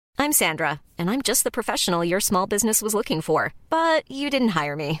I'm Sandra, and I'm just the professional your small business was looking for. But you didn't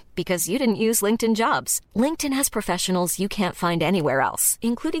hire me because you didn't use LinkedIn Jobs. LinkedIn has professionals you can't find anywhere else,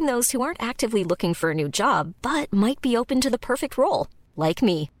 including those who aren't actively looking for a new job, but might be open to the perfect role, like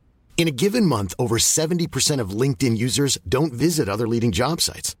me. In a given month, over 70% of LinkedIn users don't visit other leading job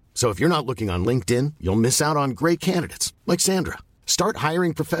sites. So if you're not looking on LinkedIn, you'll miss out on great candidates like Sandra. Start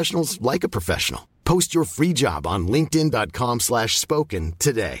hiring professionals like a professional. Post your free job on linkedin.com/spoken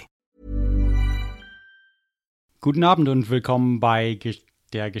today. Guten Abend und willkommen bei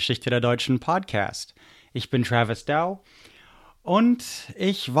der Geschichte der Deutschen Podcast. Ich bin Travis Dow und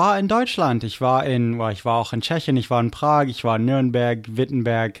ich war in Deutschland. Ich war auch in Tschechien, ich war in Prag, ich war in Nürnberg,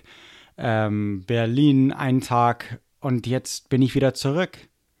 Wittenberg, Berlin einen Tag und jetzt bin ich wieder zurück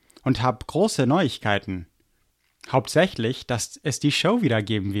und habe große Neuigkeiten. Hauptsächlich, dass es die Show wieder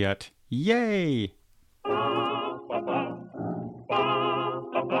geben wird. Yay!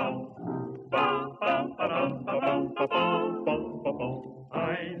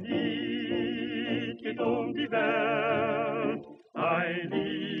 Ein Lied geht um die Welt, ein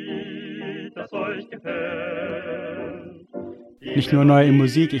Lied, das euch gefällt. Nicht nur neue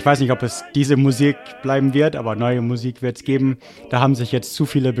Musik, ich weiß nicht, ob es diese Musik bleiben wird, aber neue Musik wird es geben. Da haben sich jetzt zu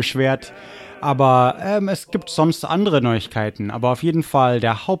viele beschwert. Aber es gibt sonst andere Neuigkeiten. Aber auf jeden Fall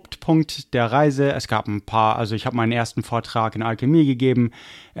der Hauptpunkt der Reise, es gab ein paar, also ich habe meinen ersten Vortrag in Alchemie gegeben.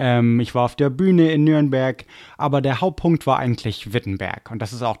 Ich war auf der Bühne in Nürnberg. Aber der Hauptpunkt war eigentlich Wittenberg. Und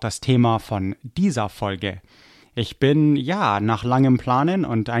das ist auch das Thema von dieser Folge. Ich bin, nach langem Planen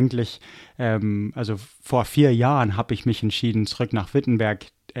und eigentlich, also vor 4 Jahren habe ich mich entschieden, zurück nach Wittenberg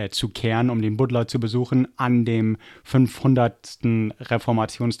zu kehren, um den Buddler zu besuchen, an dem 500.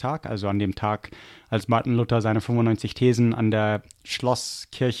 Reformationstag, also an dem Tag, als Martin Luther seine 95 Thesen an der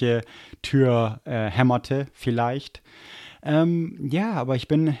Schlosskirche Tür hämmerte, vielleicht. Aber ich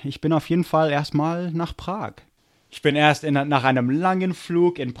bin auf jeden Fall erstmal nach Prag. Ich bin erst nach einem langen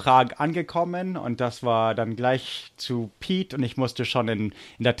Flug in Prag angekommen und das war dann gleich zu Pete und ich musste schon in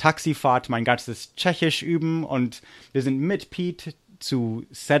der Taxifahrt mein ganzes Tschechisch üben und wir sind mit Pete zu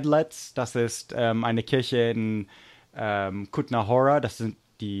Sedlec, das ist eine Kirche in Kutná Hora, das sind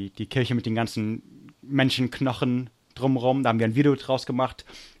die Kirche mit den ganzen Menschenknochen drumherum. Da haben wir ein Video draus gemacht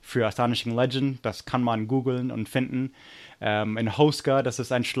für Astonishing Legend, das kann man googeln und finden. In Hoska, das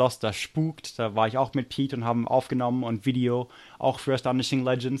ist ein Schloss, das spukt, da war ich auch mit Pete und haben aufgenommen und Video auch für Astonishing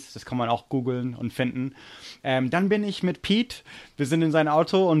Legends, das kann man auch googeln und finden. Dann bin ich mit Pete, wir sind in sein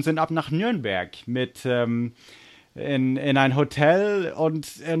Auto und sind ab nach Nürnberg mit in ein Hotel und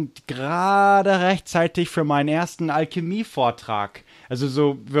gerade rechtzeitig für meinen ersten Alchemie-Vortrag.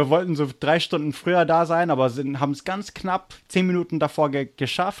 Also wir wollten so 3 Stunden früher da sein, aber haben es ganz knapp 10 Minuten davor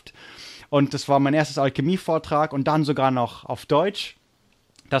geschafft. Und das war mein erstes Alchemie-Vortrag und dann sogar noch auf Deutsch.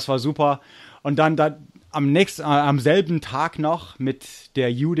 Das war super. Und dann am selben Tag noch mit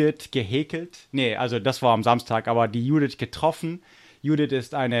der Judith gehäkelt. Nee, also das war am Samstag, aber die Judith getroffen. Judith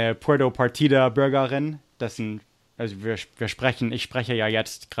ist eine Puerto Partida Bürgerin. Ich spreche ja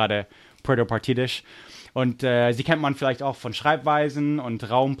jetzt gerade Puerto Partidisch. Und sie kennt man vielleicht auch von Schreibweisen und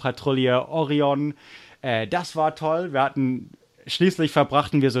Raumpatrouille Orion. Das war toll. Schließlich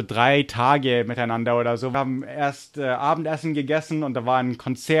verbrachten wir so 3 Tage miteinander oder so. Wir haben erst Abendessen gegessen und da war ein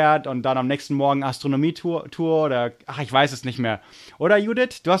Konzert und dann am nächsten Morgen Astronomietour oder, ich weiß es nicht mehr. Oder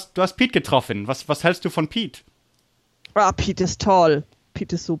Judith, du hast Pete getroffen. Was hältst du von Pete? Pete ist toll.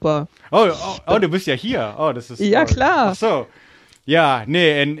 Pete ist super. Oh, du bist ja hier. Oh, das ist ja, toll. Klar. Ach so. Ja,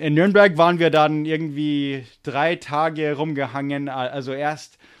 nee, in Nürnberg waren wir dann irgendwie 3 Tage rumgehangen. Also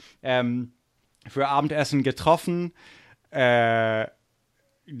erst für Abendessen getroffen.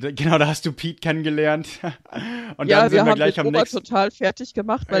 Genau, da hast du Pete kennengelernt. Und dann sind wir gleich am nächsten. Total fertig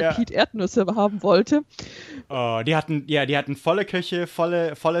gemacht, weil Pete Erdnüsse haben wollte. Oh, die hatten volle Küche,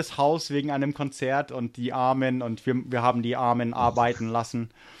 volles Haus wegen einem Konzert und die Armen und wir haben die Armen arbeiten lassen.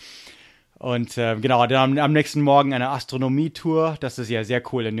 Und dann am nächsten Morgen eine Astronomietour. Das ist ja sehr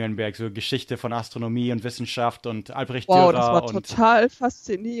cool in Nürnberg, so Geschichte von Astronomie und Wissenschaft und Albrecht Dürer. Wow, das war total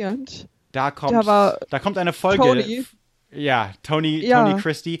faszinierend. Da kommt eine Folge. Tony. Ja, Tony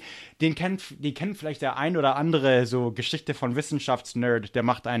Christie, die kennt vielleicht der ein oder andere so Geschichte von Wissenschaftsnerd, der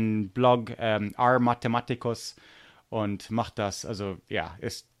macht einen Blog, R Mathematicus und macht das, also ja,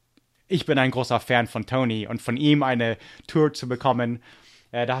 ich bin ein großer Fan von Tony und von ihm eine Tour zu bekommen.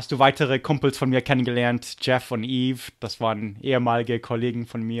 Da hast du weitere Kumpels von mir kennengelernt, Jeff und Eve, das waren ehemalige Kollegen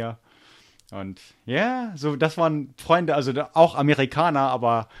von mir. Und ja, so das waren Freunde, also auch Amerikaner,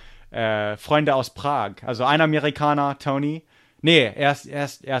 aber Freunde aus Prag. Also ein Amerikaner, Tony. Nee, er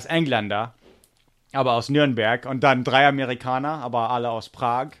ist Engländer. aber aus Nürnberg. Und dann 3 Amerikaner, aber alle aus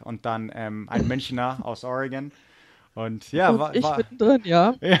Prag. Und dann ein Münchner aus Oregon. Und ja, Und ich mittendrin,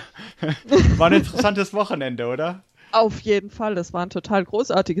 ja. ja, war ein interessantes Wochenende, oder? Auf jeden Fall, das war ein total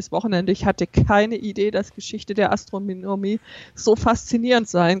großartiges Wochenende. Ich hatte keine Idee, dass Geschichte der Astronomie so faszinierend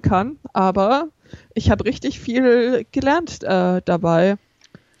sein kann, aber ich habe richtig viel gelernt dabei.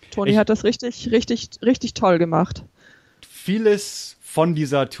 Toni hat das richtig, richtig, richtig toll gemacht. Vieles von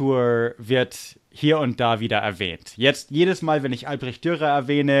dieser Tour wird hier und da wieder erwähnt. Jetzt jedes Mal, wenn ich Albrecht Dürer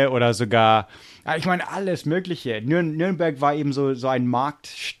erwähne oder sogar, ich meine, alles Mögliche. Nürnberg war eben so ein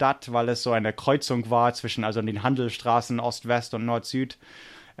Marktstadt, weil es so eine Kreuzung war zwischen also den Handelsstraßen Ost-West und Nord-Süd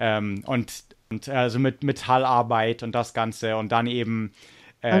und also mit Metallarbeit und das Ganze und dann eben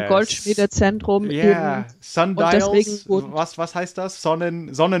Ein Goldschmiedezentrum. Yeah, Sundials, und deswegen was heißt das?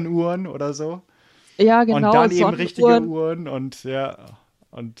 Sonnenuhren oder so? Ja, genau. Und dann eben richtige Uhren und ja.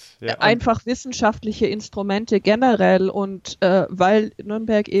 Einfach wissenschaftliche Instrumente generell und weil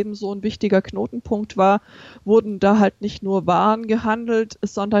Nürnberg eben so ein wichtiger Knotenpunkt war, wurden da halt nicht nur Waren gehandelt,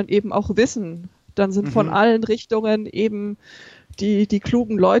 sondern eben auch Wissen. Dann sind von allen Richtungen eben die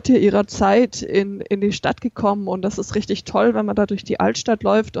klugen Leute ihrer Zeit in die Stadt gekommen und das ist richtig toll, wenn man da durch die Altstadt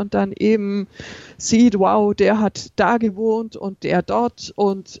läuft und dann eben sieht, wow, der hat da gewohnt und der dort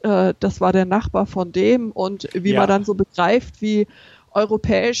und das war der Nachbar von dem und wie man dann so begreift, wie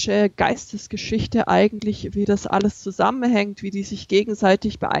europäische Geistesgeschichte eigentlich, wie das alles zusammenhängt, wie die sich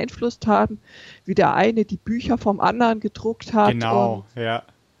gegenseitig beeinflusst haben, wie der eine die Bücher vom anderen gedruckt hat. Genau, und, ja.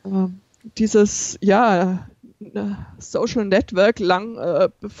 Dieses, Social Network lang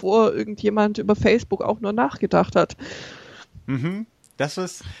bevor irgendjemand über Facebook auch nur nachgedacht hat. Das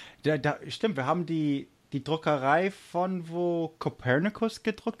ist, stimmt, wir haben die Druckerei von wo Copernicus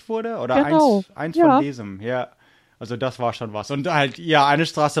gedruckt wurde oder genau. eins von diesem, ja. Also das war schon was. Und halt, ja, eine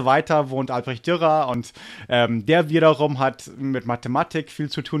Straße weiter wohnt Albrecht Dürer und der wiederum hat mit Mathematik viel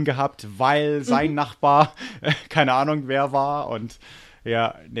zu tun gehabt, weil sein Nachbar, keine Ahnung wer war und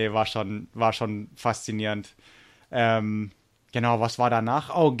ja, nee, war schon faszinierend. Genau, was war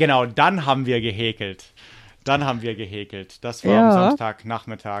danach? Oh, genau, dann haben wir gehäkelt. Das war am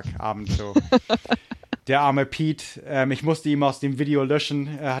Samstagnachmittag, Abend so. Der arme Pete, ich musste ihm aus dem Video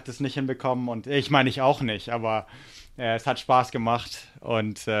löschen, er hat es nicht hinbekommen und ich meine, ich auch nicht, aber es hat Spaß gemacht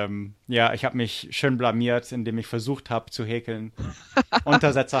und ich habe mich schön blamiert, indem ich versucht habe zu häkeln.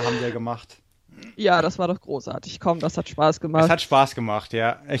 Untersetzer haben wir gemacht. Ja, das war doch großartig. Komm, das hat Spaß gemacht. Es hat Spaß gemacht,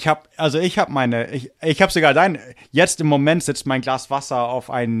 ja. Ich habe sogar jetzt im Moment sitzt mein Glas Wasser auf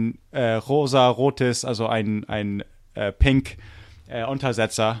ein rosa-rotes, also ein pink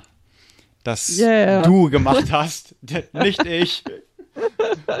Untersetzer, das du gemacht hast, nicht ich.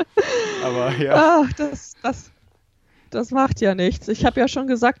 Aber ja. Ach, das macht ja nichts. Ich habe ja schon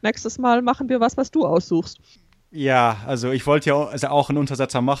gesagt, nächstes Mal machen wir was du aussuchst. Ja, also ich wollte ja auch einen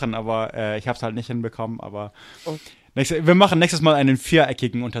Untersetzer machen, aber ich habe es halt nicht hinbekommen. Aber wir machen nächstes Mal einen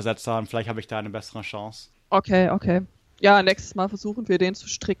viereckigen Untersetzer und vielleicht habe ich da eine bessere Chance. Okay. Ja, nächstes Mal versuchen wir den zu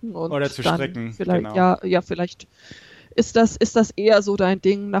stricken. Oder zu stricken, vielleicht, genau. Ja, vielleicht ist das eher so dein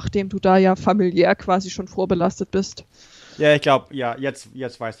Ding, nachdem du da ja familiär quasi schon vorbelastet bist. Ja, ich glaube, ja, jetzt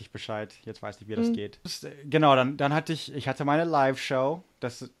weiß ich Bescheid. Jetzt weiß ich, wie das geht. Genau, dann hatte ich hatte meine Live-Show.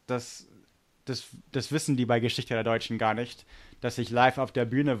 Das wissen die bei Geschichte der Deutschen gar nicht, dass ich live auf der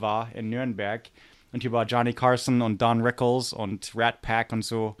Bühne war in Nürnberg und über Johnny Carson und Don Rickles und Rat Pack und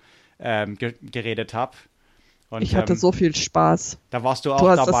so geredet habe. Ich hatte so viel Spaß. Da warst du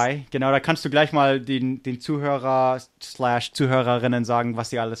auch dabei. Genau, da kannst du gleich mal den Zuhörer/Zuhörerinnen sagen, was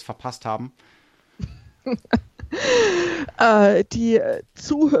sie alles verpasst haben. Die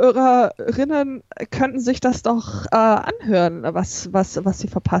Zuhörerinnen könnten sich das doch anhören, was sie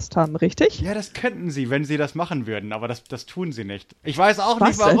verpasst haben, richtig? Ja, das könnten sie, wenn sie das machen würden, aber das tun sie nicht. Ich weiß auch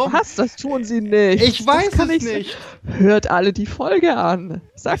nicht, warum. Das tun sie nicht. Ich weiß es nicht. Hört alle die Folge an.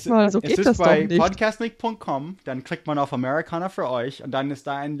 Sag mal, so geht das doch nicht. Es ist bei podcastnik.com, dann klickt man auf Americana für euch und dann ist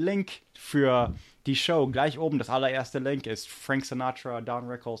da ein Link für die Show. Gleich oben, das allererste Link ist Frank Sinatra, Don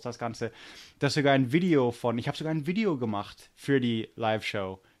Rickles, das Ganze. Ich habe sogar ein Video gemacht für die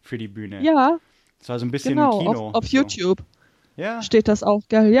Live-Show, für die Bühne. Ja. Das war so ein bisschen Kino. Auf YouTube. Ja. Steht das auch,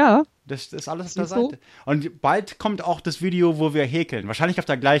 gell? Ja. Das ist alles auf der Seite. Und bald kommt auch das Video, wo wir häkeln. Wahrscheinlich auf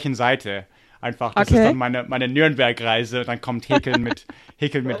der gleichen Seite. Einfach, das ist dann meine Nürnberg-Reise. Dann kommt Häkeln mit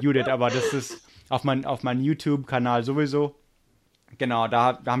Judith. Aber das ist auf meinem YouTube-Kanal sowieso. Genau,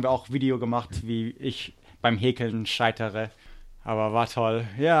 da haben wir auch Video gemacht, wie ich beim Häkeln scheitere. Aber war toll.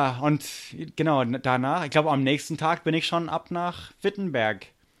 Ja, und genau, danach, ich glaube, am nächsten Tag bin ich schon ab nach Wittenberg.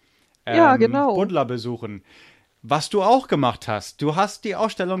 Ja, genau. Buddler besuchen. Was du auch gemacht hast. Du hast die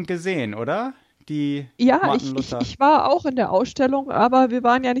Ausstellung gesehen, oder? die Ja, Martin Luther? ich war auch in der Ausstellung, aber wir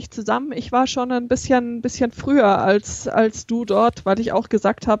waren ja nicht zusammen. Ich war schon ein bisschen früher als du dort, weil ich auch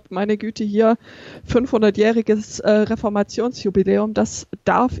gesagt habe, meine Güte, hier 500-jähriges Reformationsjubiläum, das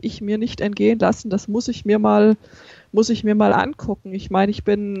darf ich mir nicht entgehen lassen. Das muss ich mir mal angucken. Ich meine, ich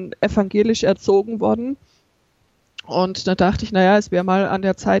bin evangelisch erzogen worden. Und da dachte ich, naja, es wäre mal an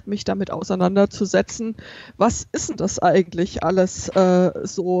der Zeit, mich damit auseinanderzusetzen. Was ist denn das eigentlich alles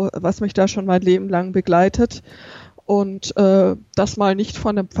so, was mich da schon mein Leben lang begleitet? Und das mal nicht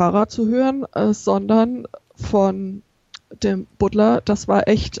von dem Pfarrer zu hören, sondern von dem Buddler, das war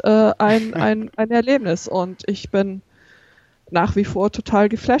echt ein Erlebnis. Und ich bin nach wie vor total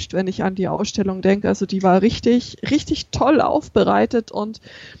geflasht, wenn ich an die Ausstellung denke. Also die war richtig, richtig toll aufbereitet und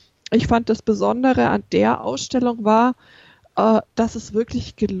ich fand das Besondere an der Ausstellung war, dass es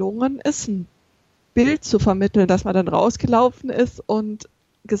wirklich gelungen ist, ein Bild zu vermitteln, dass man dann rausgelaufen ist und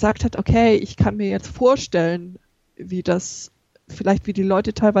gesagt hat, okay, ich kann mir jetzt vorstellen, wie die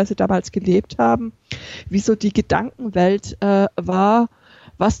Leute teilweise damals gelebt haben, wie so die Gedankenwelt war,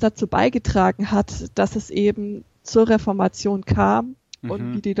 was dazu beigetragen hat, dass es eben zur Reformation kam.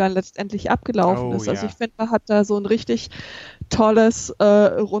 Und wie die dann letztendlich abgelaufen ist. Also ich finde, man hat da so ein richtig tolles,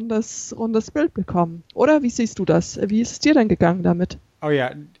 rundes Bild bekommen. Oder wie siehst du das? Wie ist es dir denn gegangen damit? Oh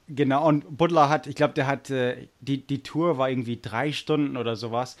ja, genau. Und Buddler die Tour war irgendwie 3 Stunden oder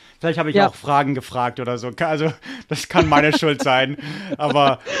sowas. Vielleicht habe ich auch Fragen gefragt oder so. Also das kann meine Schuld sein.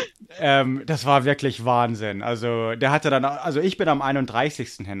 Aber das war wirklich Wahnsinn. Also der hatte dann, also ich bin am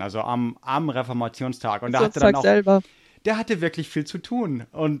 31. hin, also am Reformationstag. Und der hatte dann auch selber. Der hatte wirklich viel zu tun.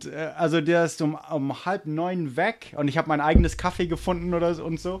 Und also der ist um 8:30 weg und ich habe mein eigenes Kaffee gefunden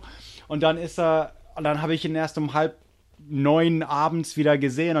und so. Und dann habe ich ihn erst um 8:30 abends wieder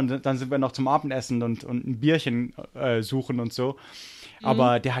gesehen und dann sind wir noch zum Abendessen und ein Bierchen suchen und so.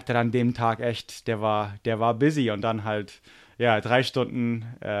 Aber der hatte dann dem Tag echt, der war busy und dann halt, 3 Stunden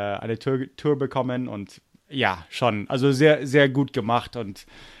eine Tour bekommen und ja, schon. Also sehr, sehr gut gemacht und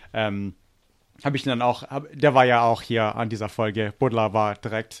habe ich dann auch, der war ja auch hier an dieser Folge. Buddler war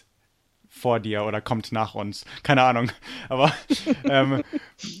direkt vor dir oder kommt nach uns. Keine Ahnung. Aber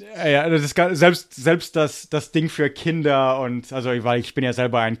das selbst das Ding für Kinder und weil ich bin ja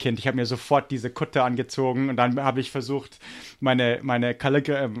selber ein Kind. Ich habe mir sofort diese Kutte angezogen und dann habe ich versucht, meine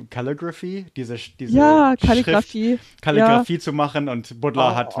Calligraphy, diese Kalligrafie zu machen und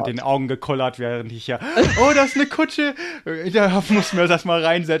Buddler hat mit den Augen gekullert, während ich oh, das ist eine Kutsche. Da muss mir das mal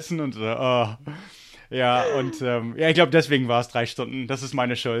reinsetzen und so, oh. Ja, und ich glaube, deswegen war es 3 Stunden. Das ist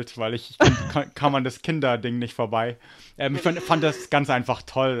meine Schuld, weil kam an das Kinderding nicht vorbei. Ich fand das ganz einfach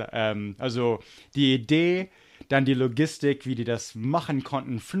toll. Also die Idee, dann die Logistik, wie die das machen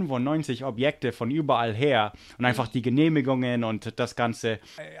konnten, 95 Objekte von überall her und einfach die Genehmigungen und das Ganze.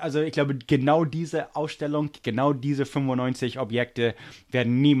 Also ich glaube, genau diese Ausstellung, genau diese 95 Objekte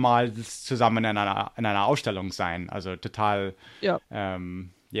werden niemals zusammen in einer Ausstellung sein. Also total,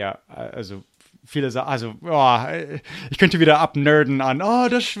 also viele Sachen, also, ich könnte wieder abnerden an,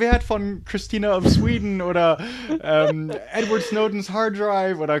 das Schwert von Christina of Sweden oder Edward Snowdens Hard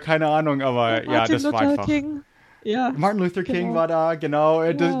Drive oder keine Ahnung, aber das war einfach. King. Ja, Martin Luther King war da,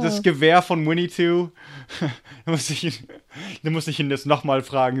 genau. Das Gewehr von Winnie Two. Da muss ich ihn jetzt nochmal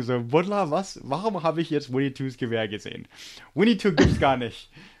fragen, so, Buddler, warum habe ich jetzt Winnie Twos Gewehr gesehen? Winnie Two gibt's gar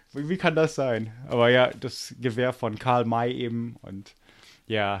nicht. Wie kann das sein? Aber ja, das Gewehr von Karl May eben und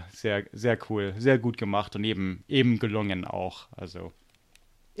ja, sehr, sehr cool, sehr gut gemacht und eben gelungen auch. Also,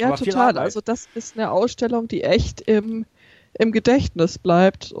 ja, total. Also das ist eine Ausstellung, die echt im Gedächtnis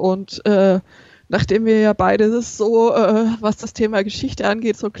bleibt. Und nachdem wir ja beide so, was das Thema Geschichte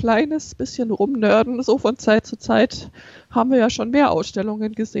angeht, so ein kleines bisschen rumnörden, so von Zeit zu Zeit, haben wir ja schon mehr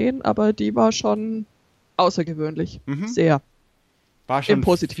Ausstellungen gesehen, aber die war schon außergewöhnlich. Sehr. War schon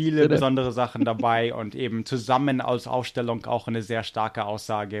viele besondere Sachen dabei und eben zusammen als Ausstellung auch eine sehr starke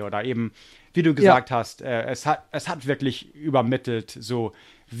Aussage oder eben, wie du gesagt hast, es hat wirklich übermittelt, so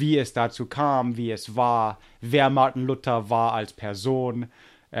wie es dazu kam, wie es war, wer Martin Luther war als Person,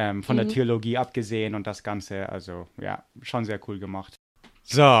 von der Theologie abgesehen und das Ganze, also ja, schon sehr cool gemacht.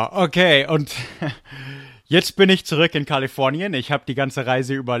 So, okay, und jetzt bin ich zurück in Kalifornien. Ich habe die ganze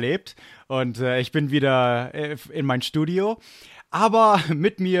Reise überlebt und ich bin wieder in mein Studio. Aber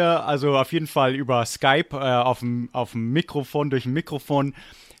mit mir, also auf jeden Fall über Skype, auf dem Mikrofon, durch ein Mikrofon,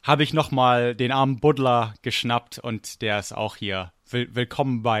 habe ich nochmal den armen Buddler geschnappt und der ist auch hier.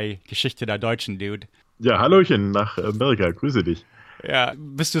 Willkommen bei Geschichte der Deutschen, Dude. Ja, Hallöchen nach Amerika, grüße dich. Ja,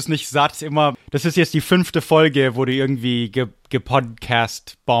 bist du es nicht satt immer? Das ist jetzt die 5. Folge, wo du irgendwie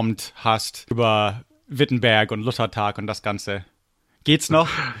gepodcast-bombt hast über Wittenberg und Luthertag und das Ganze. Geht's noch?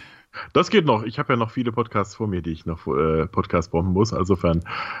 Das geht noch. Ich habe ja noch viele Podcasts vor mir, die ich noch Podcast bomben muss. Insofern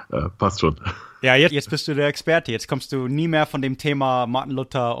passt schon. Ja, jetzt bist du der Experte. Jetzt kommst du nie mehr von dem Thema Martin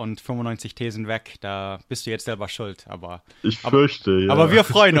Luther und 95 Thesen weg. Da bist du jetzt selber schuld. Ich fürchte, ja. Aber wir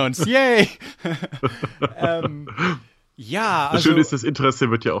freuen uns. Yay! Ja, das Schöne ist, das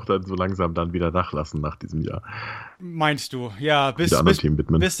Interesse wird ja auch dann so langsam dann wieder nachlassen nach diesem Jahr. Meinst du? Ja, bis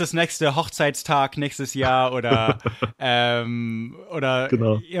das nächste Hochzeitstag nächstes Jahr oder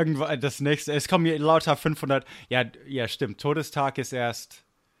genau. Irgendwann das nächste. Es kommen hier lauter 500. Ja, stimmt. Todestag ist erst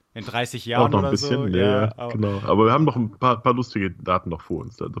in 30 Jahren auch noch oder ein bisschen, so. Ja, genau. Aber wir haben noch ein paar lustige Daten noch vor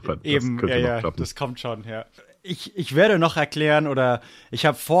uns. Insofern, eben, das könnte noch klappen. Das kommt schon, ja. Ich werde noch erklären oder ich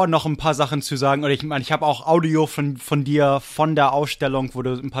habe vor, noch ein paar Sachen zu sagen. Oder ich meine, ich habe auch Audio von dir, von der Ausstellung, wo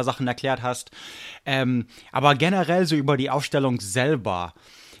du ein paar Sachen erklärt hast. Aber generell so über die Ausstellung selber.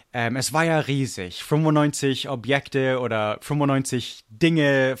 Es war ja riesig. 95 Objekte oder 95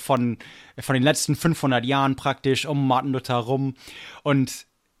 Dinge von den letzten 500 Jahren praktisch um Martin Luther rum. Und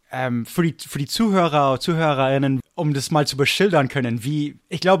für die Zuhörer, Zuhörerinnen, um das mal zu beschildern können,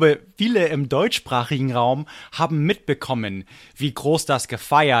 ich glaube, viele im deutschsprachigen Raum haben mitbekommen, wie groß das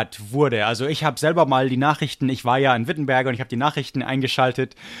gefeiert wurde. Also ich habe selber mal die Nachrichten, ich war ja in Wittenberg und ich habe die Nachrichten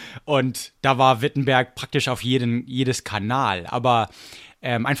eingeschaltet und da war Wittenberg praktisch auf jedes Kanal. Aber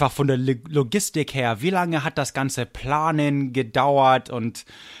einfach von der Logistik her, wie lange hat das ganze Planen gedauert und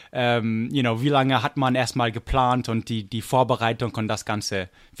wie lange hat man erstmal geplant und die Vorbereitung und das Ganze,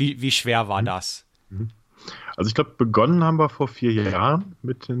 wie schwer war das? Also ich glaube, begonnen haben wir vor 4 Jahren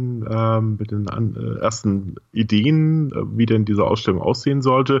mit den ersten Ideen, wie denn diese Ausstellung aussehen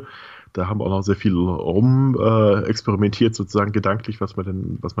sollte. Da haben wir auch noch sehr viel experimentiert, sozusagen gedanklich, was man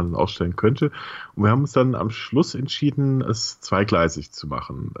denn ausstellen könnte. Und wir haben uns dann am Schluss entschieden, es zweigleisig zu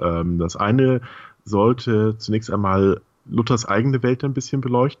machen. Das eine sollte zunächst einmal Luthers eigene Welt ein bisschen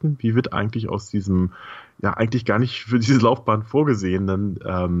beleuchten. Wie wird eigentlich aus diesem, ja eigentlich gar nicht für diese Laufbahn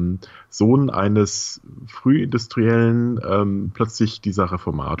vorgesehenen Sohn eines frühindustriellen plötzlich dieser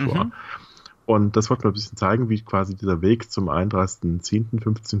Reformator? Mhm. Und das wollte man ein bisschen zeigen, wie quasi dieser Weg zum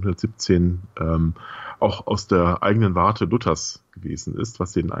 31.10.1517 auch aus der eigenen Warte Luthers gewesen ist,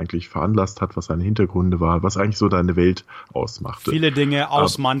 was den eigentlich veranlasst hat, was seine Hintergründe war, was eigentlich so deine Welt ausmachte. Viele Dinge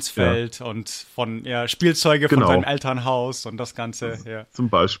aus Mansfeld und von Spielzeuge von seinem Elternhaus und das Ganze. Ja. Zum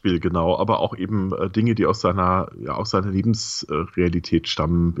Beispiel, genau, aber auch eben Dinge, die aus seiner Lebensrealität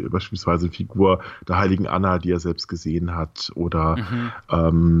stammen, beispielsweise eine Figur der heiligen Anna, die er selbst gesehen hat, oder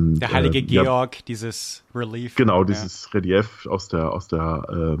der heilige Georg, dieses Relief. Genau, dieses Relief aus der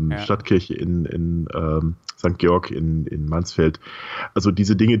Stadtkirche in St. Georg in Mansfeld. Also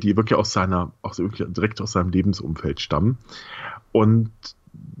diese Dinge, die wirklich direkt aus seinem Lebensumfeld stammen. Und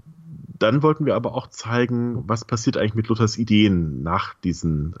dann wollten wir aber auch zeigen, was passiert eigentlich mit Luthers Ideen nach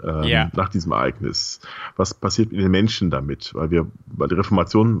diesem Ereignis. Was passiert mit den Menschen damit? Weil die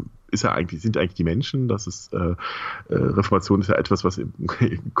Reformation sind eigentlich die Menschen. Reformation ist ja etwas, was im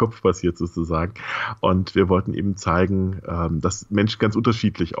Kopf passiert sozusagen. Und wir wollten eben zeigen, dass Menschen ganz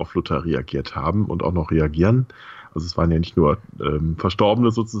unterschiedlich auf Luther reagiert haben und auch noch reagieren. Also es waren ja nicht nur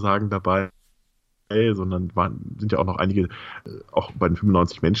Verstorbene sozusagen dabei, sondern sind ja auch noch einige, auch bei den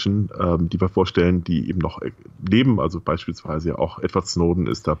 95 Menschen, die wir vorstellen, die eben noch leben. Also beispielsweise auch Edward Snowden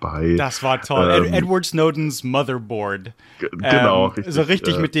ist dabei. Das war toll. Edward Snowdens Motherboard. Genau. Richtig, so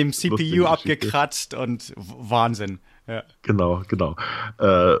richtig mit dem CPU abgekratzt und Wahnsinn. Ja. Genau.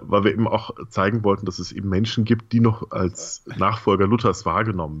 Weil wir eben auch zeigen wollten, dass es eben Menschen gibt, die noch als Nachfolger Luthers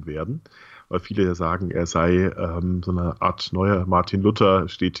wahrgenommen werden. Weil viele ja sagen, er sei so eine Art neuer Martin Luther,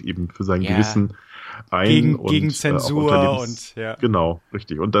 steht eben für sein Gewissen ein. Gegen Zensur und Genau,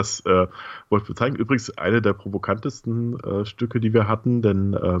 richtig. Und das wollten wir zeigen. Übrigens eine der provokantesten Stücke, die wir hatten,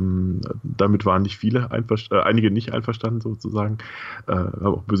 denn damit waren nicht einige nicht einverstanden sozusagen. Haben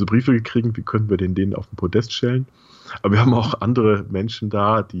auch böse Briefe gekriegt, wie könnten wir denen auf den Podest stellen. Aber wir haben auch andere Menschen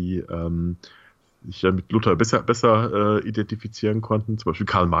da, die sich ja mit Luther besser identifizieren konnten, zum Beispiel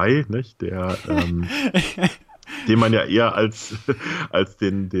Karl May, nicht? Der den man ja eher als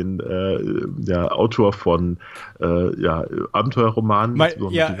den Autor von Abenteuerromanen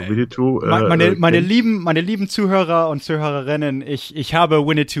Winnetou. Meine lieben Zuhörer und Zuhörerinnen, ich habe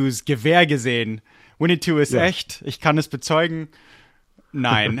Winnetous Gewehr gesehen. Winnetou ist echt, ich kann es bezeugen.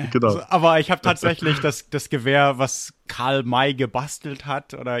 Nein, genau. Aber ich habe tatsächlich das Gewehr, was Karl May gebastelt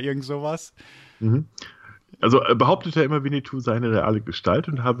hat oder irgend sowas. Mhm. Also behauptet er immer, Winnetou seine reale Gestalt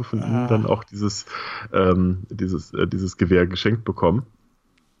und habe von ihm dann auch dieses Gewehr geschenkt bekommen.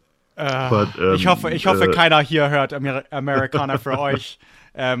 Ich hoffe, keiner hier hört Amerikaner für euch.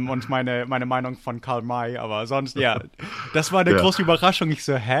 und meine Meinung von Karl May, aber sonst, ja, das war eine große Überraschung. Ich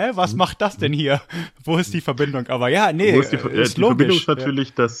so, was macht das denn hier? Wo ist die Verbindung? Aber ja, nee, ist logisch. Die Verbindung ist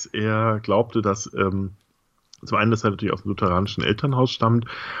natürlich, dass er glaubte, dass zum einen, dass er natürlich aus dem lutheranischen Elternhaus stammt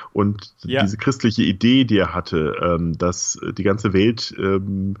und diese christliche Idee, die er hatte, dass die ganze Welt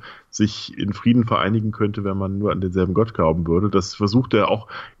sich in Frieden vereinigen könnte, wenn man nur an denselben Gott glauben würde, das versucht er auch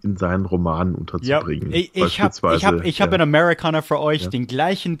in seinen Romanen unterzubringen. Ja, ich hab in Americana für euch den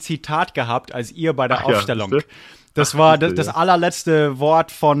gleichen Zitat gehabt als ihr bei der Aufstellung. Das war das allerletzte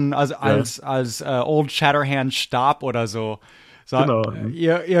Wort von, als Old Shatterhand starb oder so.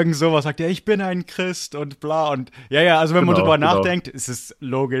 Irgend sowas sagt er, ich bin ein Christ und bla und also wenn man drüber nachdenkt, ist es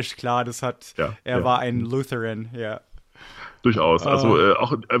logisch, klar, er war ein Lutheran, Durchaus, also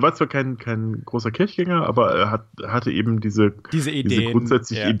er war zwar kein großer Kirchgänger, aber er hatte eben diese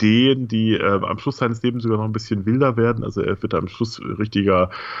grundsätzlichen Ideen, die am Schluss seines Lebens sogar noch ein bisschen wilder werden, also er wird am Schluss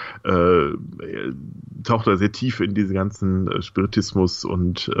taucht er sehr tief in diese ganzen Spiritismus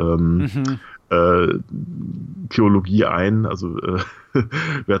und Theologie ein. Also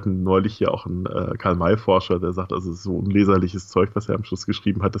wir hatten neulich hier auch einen Karl-May-Forscher, der sagt, also es ist so unleserliches Zeug, was er am Schluss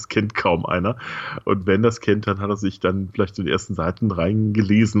geschrieben hat, das kennt kaum einer. Und wenn das kennt, dann hat er sich dann vielleicht so die ersten Seiten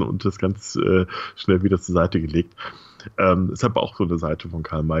reingelesen und das ganz schnell wieder zur Seite gelegt. Es hat auch so eine Seite von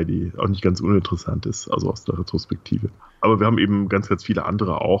Karl May, die auch nicht ganz uninteressant ist, also aus der Retrospektive. Aber wir haben eben ganz, ganz viele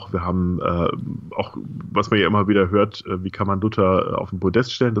andere auch. Wir haben auch, was man ja immer wieder hört, wie kann man Luther auf den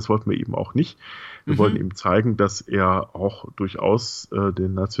Podest stellen, das wollten wir eben auch nicht. Wir wollten eben zeigen, dass er auch durchaus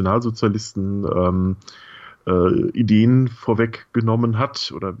den Nationalsozialisten Ideen vorweggenommen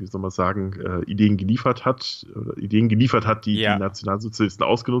hat oder wie soll man sagen, Ideen geliefert hat, die die Nationalsozialisten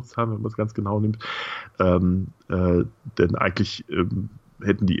ausgenutzt haben, wenn man es ganz genau nimmt. Denn eigentlich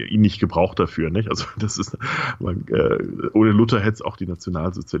hätten die ihn nicht gebraucht dafür, nicht? Also das ist, ohne Luther hätte es auch die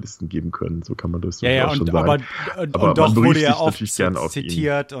Nationalsozialisten geben können, so kann man das auch schon sagen. Aber doch wurde er oft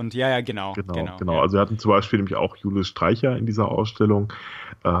zitiert und genau. Also wir hatten zum Beispiel nämlich auch Julius Streicher in dieser Ausstellung,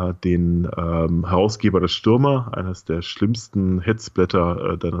 den Herausgeber des Stürmer, eines der schlimmsten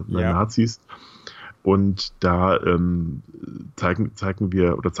Hetzblätter der Nazis. Und da zeigten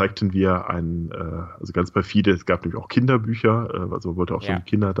wir also ganz perfide, es gab nämlich auch Kinderbücher, also wollte auch schon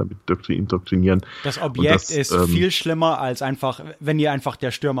Kinder damit indoktrinieren. Das Objekt ist viel schlimmer als einfach, wenn ihr einfach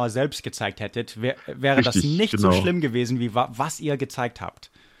der Stürmer selbst gezeigt hättet, wäre das nicht so schlimm gewesen, wie was ihr gezeigt habt.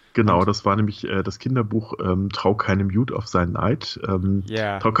 Genau, das war nämlich das Kinderbuch Trau keinem Jud auf seinen Eid.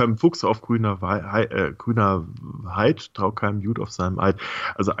 Trau keinem Fuchs auf grüner Heid, trau keinem Jud auf seinem Eid.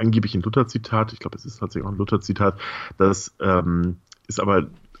 Also angeblich ein Luther-Zitat, ich glaube, es ist tatsächlich auch ein Luther-Zitat. Das ist aber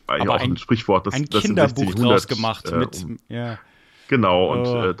eigentlich auch ein Sprichwort, das ein Kinderbuch draus gemacht. Genau,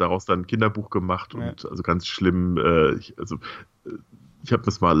 und daraus dann ein Kinderbuch gemacht und also ganz schlimm. Ich habe mir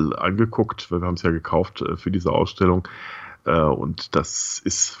das mal angeguckt, weil wir haben es ja gekauft für diese Ausstellung. Und das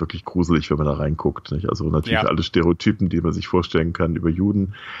ist wirklich gruselig, wenn man da reinguckt. Nicht? Also natürlich alle Stereotypen, die man sich vorstellen kann über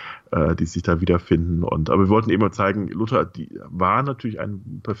Juden, die sich da wiederfinden. Aber wir wollten eben mal zeigen, Luther, die war natürlich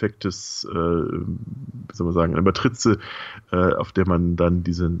ein perfektes, wie soll man sagen, eine Matrize, auf der man dann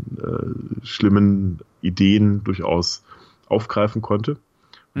diese schlimmen Ideen durchaus aufgreifen konnte.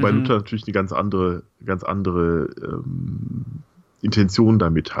 Wobei Luther natürlich eine ganz andere Intention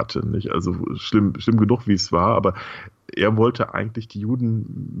damit hatte. Nicht? Also schlimm genug, wie es war, aber er wollte eigentlich die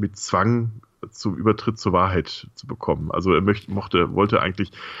Juden mit Zwang zum Übertritt zur Wahrheit zu bekommen. Also er wollte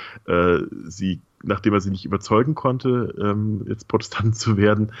eigentlich sie, nachdem er sie nicht überzeugen konnte, jetzt Protestanten zu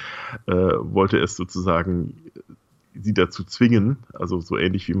werden, wollte es sozusagen sie dazu zwingen, also so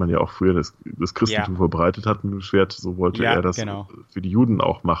ähnlich wie man ja auch früher das Christentum verbreitet hat mit dem Schwert, so wollte er das für die Juden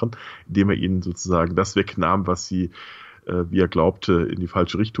auch machen, indem er ihnen sozusagen das wegnahm, was sie wie er glaubte, in die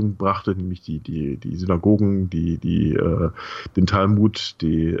falsche Richtung brachte, nämlich die Synagogen, den Talmud,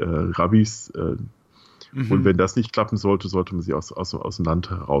 die Rabbis. Und wenn das nicht klappen sollte man sie aus dem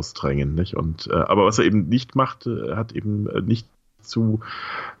Land herausdrängen. Nicht? Aber was er eben nicht machte, er hat eben nicht zu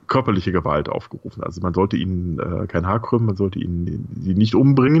körperliche Gewalt aufgerufen. Also man sollte ihnen kein Haar krümmen, man sollte sie nicht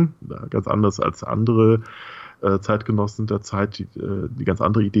umbringen, ganz anders als andere Zeitgenossen der Zeit, die ganz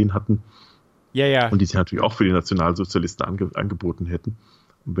andere Ideen hatten. Und die sie natürlich auch für die Nationalsozialisten angeboten hätten.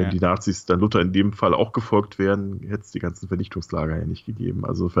 Und wenn die Nazis dann Luther in dem Fall auch gefolgt wären, hätte es die ganzen Vernichtungslager ja nicht gegeben.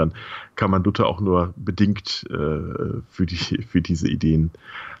 Also insofern kann man Luther auch nur bedingt für diese Ideen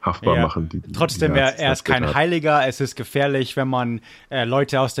haftbar machen. Trotzdem, er ist kein Heiliger. Es ist gefährlich, wenn man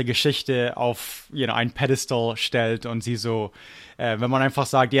Leute aus der Geschichte auf ein Pedestal stellt und sie so, wenn man einfach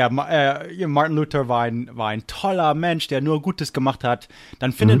sagt, Martin Luther war ein toller Mensch, der nur Gutes gemacht hat,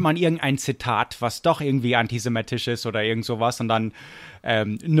 dann findet man irgendein Zitat, was doch irgendwie antisemitisch ist oder irgend sowas und dann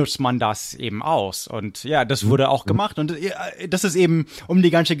nutzt man das eben aus. Und ja, das wurde auch gemacht. Und das ist eben, um die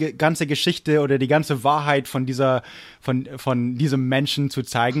ganze Geschichte oder die ganze Wahrheit von diesem Menschen zu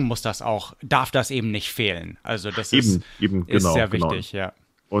zeigen, darf das eben nicht fehlen. Also das ist sehr wichtig, ja.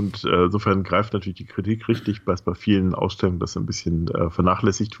 Und insofern greift natürlich die Kritik richtig, was bei vielen Ausstellungen das ein bisschen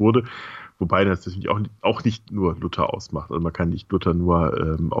vernachlässigt wurde. Wobei das natürlich auch nicht nur Luther ausmacht. Also man kann nicht Luther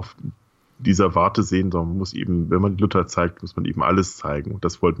nur auf dieser Warte sehen, sondern man muss eben, wenn man Luther zeigt, muss man eben alles zeigen. Und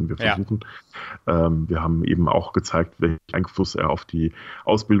das wollten wir versuchen. Ja. Wir haben eben auch gezeigt, welchen Einfluss er auf die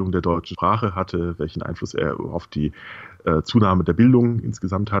Ausbildung der deutschen Sprache hatte, welchen Einfluss er auf die Zunahme der Bildung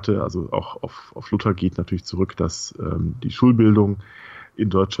insgesamt hatte. Also auch auf Luther geht natürlich zurück, dass die Schulbildung in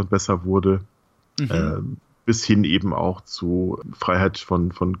Deutschland besser wurde, bis hin eben auch zu Freiheit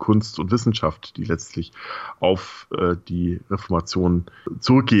von Kunst und Wissenschaft, die letztlich auf die Reformation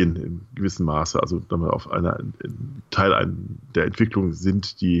zurückgehen in gewissem Maße, also auf Teil der Entwicklung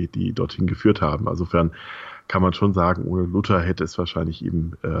sind, die dorthin geführt haben. Insofern kann man schon sagen, ohne Luther hätte es wahrscheinlich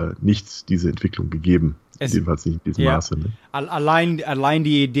eben nicht diese Entwicklung gegeben. Jedenfalls nicht in diesem Maße. Ne? Allein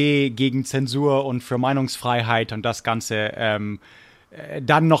die Idee gegen Zensur und für Meinungsfreiheit und das Ganze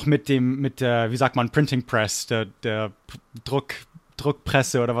dann noch mit der, wie sagt man, Printing Press, der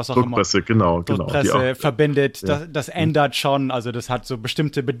Druckpresse oder was auch Druckpresse, immer. Genau. Druckpresse verbindet, das ändert schon, also das hat so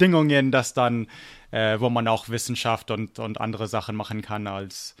bestimmte Bedingungen, dass dann, wo man auch Wissenschaft und andere Sachen machen kann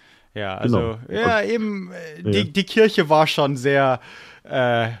als, die Kirche war schon sehr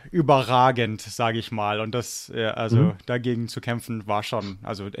überragend, sage ich mal. Und das, dagegen zu kämpfen, war schon,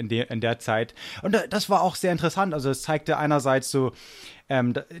 also in der Zeit. Und das war auch sehr interessant. Also es zeigte einerseits so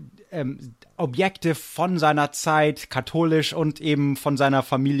Objekte von seiner Zeit, katholisch und eben von seiner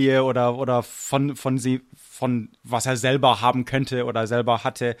Familie oder von was er selber haben könnte oder selber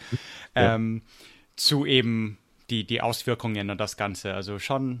hatte, zu eben die Auswirkungen und das Ganze. Also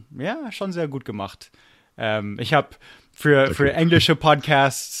schon sehr gut gemacht. Ich habe für englische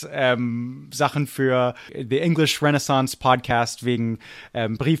Podcasts Sachen für The English Renaissance Podcast wegen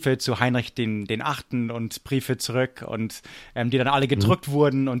Briefe zu Heinrich den Achten und Briefe zurück und die dann alle gedruckt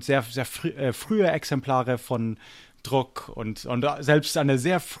wurden und sehr, sehr frühe Exemplare von Druck und selbst eine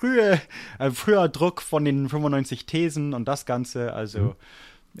sehr früher Druck von den 95 Thesen und das Ganze. Also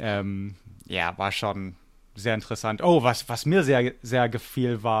war schon sehr interessant. Oh, was mir sehr, sehr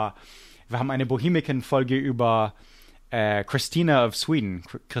gefiel war, wir haben eine Bohemican-Folge über Christina of Sweden.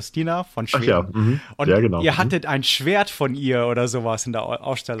 Christina von Schweden. Ach ja, und ihr hattet ein Schwert von ihr oder sowas in der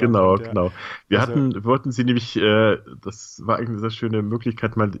Ausstellung. Genau. Wir wollten sie nämlich, das war eigentlich eine sehr schöne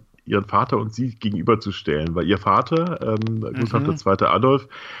Möglichkeit, mal ihren Vater und sie gegenüberzustellen, weil ihr Vater, Gustav II. Adolf,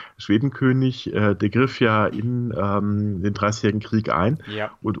 Schwedenkönig, der griff ja in den 30-jährigen Krieg ein.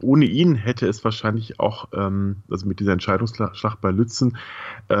 Ja. Und ohne ihn hätte es wahrscheinlich auch, also mit dieser Entscheidungsschlacht bei Lützen,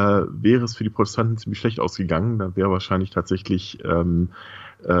 wäre es für die Protestanten ziemlich schlecht ausgegangen. Da wäre wahrscheinlich tatsächlich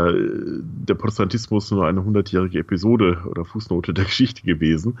der Protestantismus nur eine 100-jährige Episode oder Fußnote der Geschichte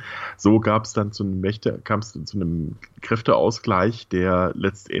gewesen. So kam es dann zu einem Kräfteausgleich, der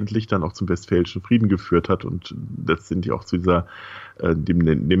letztendlich dann auch zum Westfälischen Frieden geführt hat und letztendlich auch zu dieser dem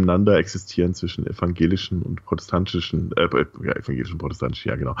nebeneinander existieren zwischen evangelischen und protestantischen, evangelischen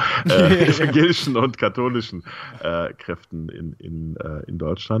und katholischen Kräften in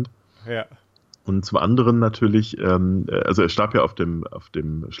Deutschland. Ja. Und zum anderen natürlich, also er starb ja auf dem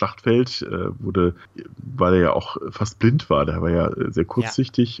Schlachtfeld, weil er ja auch fast blind war. Der war ja sehr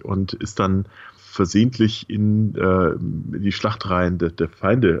kurzsichtig und ist dann versehentlich in die Schlachtreihen der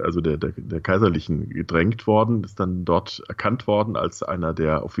Feinde, also der Kaiserlichen, gedrängt worden, ist dann dort erkannt worden als einer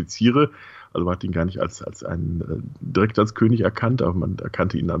der Offiziere. Also man hat ihn gar nicht direkt als König erkannt, aber man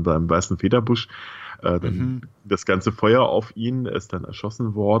erkannte ihn an seinem weißen Federbusch. Dann das ganze Feuer auf ihn, er ist dann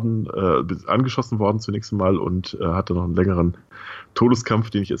angeschossen worden zunächst einmal und hatte noch einen längeren Todеskampf,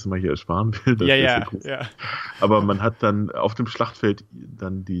 den ich jetzt mal hier ersparen will. Ja. Aber man hat dann auf dem Schlachtfeld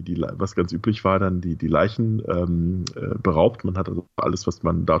dann was ganz üblich war, dann die Leichen beraubt. Man hat also alles, was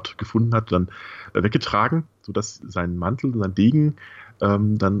man dort gefunden hat, dann weggetragen, sodass sein Mantel, sein Degen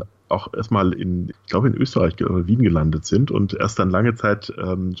dann auch erstmal in Österreich oder Wien gelandet sind und erst dann lange Zeit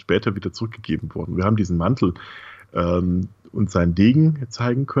später wieder zurückgegeben wurden. Wir haben diesen Mantel und seinen Degen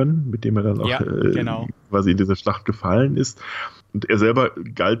zeigen können, mit dem er dann auch quasi in dieser Schlacht gefallen ist. Und er selber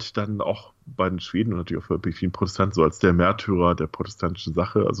galt dann auch bei den Schweden und natürlich auch bei vielen Protestanten so als der Märtyrer der protestantischen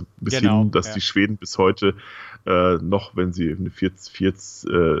Sache. Also bis hin, dass die Schweden bis heute noch, wenn sie eine vier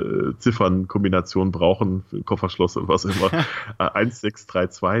Ziffern-Kombination brauchen, für ein Kofferschloss oder was immer,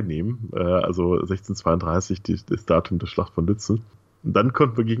 1632 nehmen. Also 1632, das Datum der Schlacht von Lützen. Und dann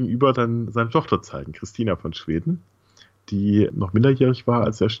konnten wir gegenüber dann seine Tochter zeigen, Christina von Schweden, die noch minderjährig war,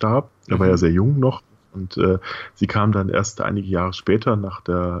 als er starb. Er war ja sehr jung noch. Und sie kam dann erst einige Jahre später,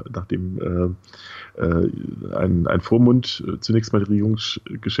 nachdem ein Vormund zunächst mal die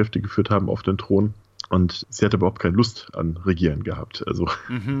Regierungsgeschäfte geführt haben, auf den Thron. Und sie hatte überhaupt keine Lust an Regieren gehabt. Also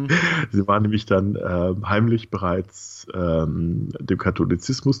sie war nämlich dann heimlich bereits dem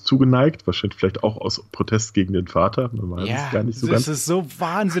Katholizismus zugeneigt, wahrscheinlich vielleicht auch aus Protest gegen den Vater. Man weiß es gar nicht so ganz. Das ist so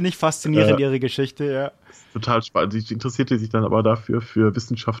wahnsinnig faszinierend, ihre Geschichte, ja. Total spannend. Sie interessierte sich dann aber dafür für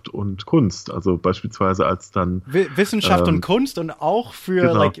Wissenschaft und Kunst. Also beispielsweise als dann... Wissenschaft und Kunst und auch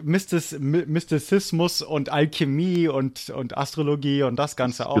für Mystizismus und Alchemie und Astrologie und das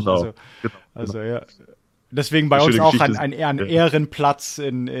Ganze auch. Genau. Ja. Deswegen bei uns auch ein Ehrenplatz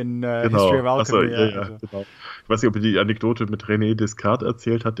in History of Alchemy. Genau. Ich weiß nicht, ob ihr die Anekdote mit René Descartes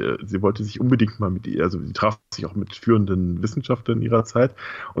erzählt hat. Sie wollte sich unbedingt mal sie traf sich auch mit führenden Wissenschaftlern ihrer Zeit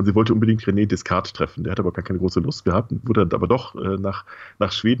und sie wollte unbedingt René Descartes treffen. Der hat aber gar keine große Lust gehabt und wurde dann aber doch nach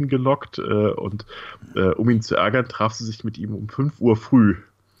Schweden gelockt und um ihn zu ärgern, traf sie sich mit ihm um 5 Uhr früh.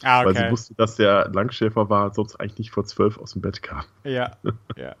 Okay. Weil sie wusste, dass der Langschläfer war, sonst eigentlich nicht vor 12 aus dem Bett kam. Ja.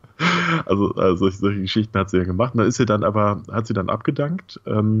 Also solche Geschichten hat sie ja gemacht. Und dann hat sie dann abgedankt,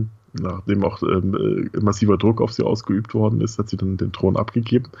 nachdem auch massiver Druck auf sie ausgeübt worden ist, hat sie dann den Thron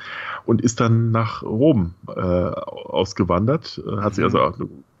abgegeben und ist dann nach Rom ausgewandert. Hat sie also auch eine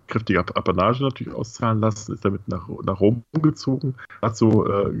kräftige Apanage natürlich auszahlen lassen, ist damit nach Rom umgezogen, hat so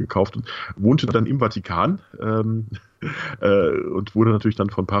gekauft und wohnte dann im Vatikan und wurde natürlich dann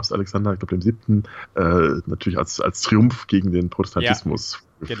von Papst Alexander, ich glaube dem 7., natürlich als Triumph gegen den Protestantismus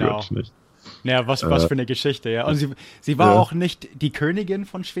geführt. Genau. Nicht? Ja, was für eine Geschichte, ja. Und sie war auch nicht die Königin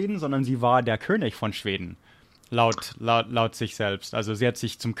von Schweden, sondern sie war der König von Schweden. Laut sich selbst. Also sie hat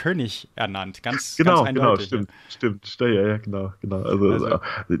sich zum König ernannt. Ganz eindeutig. Genau, stimmt. Ja, genau. Also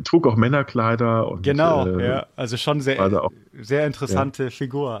trug auch Männerkleider. Und, also schon sehr interessante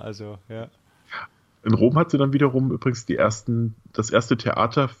Figur. Also, ja. In Rom hat sie dann wiederum übrigens das erste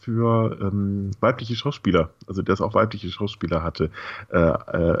Theater für weibliche Schauspieler, also der es auch weibliche Schauspieler hatte,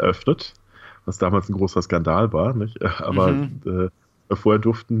 eröffnet, was damals ein großer Skandal war, nicht? Aber vorher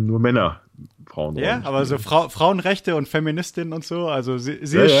durften nur Männer Frauen. Ja, aber so Frauenrechte und Feministinnen und so, also sie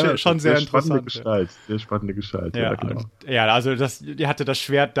ist schon sehr interessant. Sehr spannende Gestalt. Ja, genau. Also die hatte das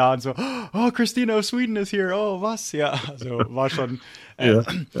Schwert da und so, oh, Christina of Sweden is here, oh, was? Ja, also war schon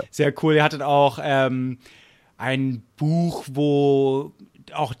sehr cool. Ihr hattet auch ein Buch, wo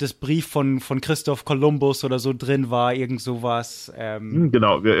auch das Brief von Christoph Kolumbus oder so drin war, irgend sowas.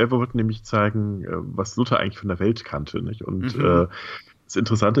 Genau, er wollte nämlich zeigen, was Luther eigentlich von der Welt kannte. Nicht? Und das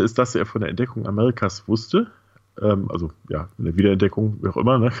Interessante ist, dass er von der Entdeckung Amerikas wusste. Also ja, eine Wiederentdeckung, wie auch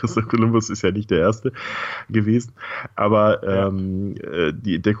immer. Ne? Christoph Kolumbus ist ja nicht der Erste gewesen. Aber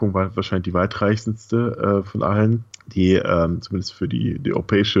die Entdeckung war wahrscheinlich die weitreichendste von allen, die zumindest für die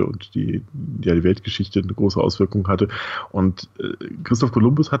europäische und die Weltgeschichte eine große Auswirkung hatte. Und Christoph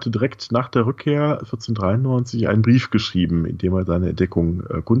Kolumbus hatte direkt nach der Rückkehr 1493 einen Brief geschrieben, in dem er seine Entdeckung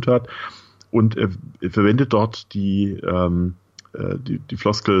kundtat. Und er verwendet dort die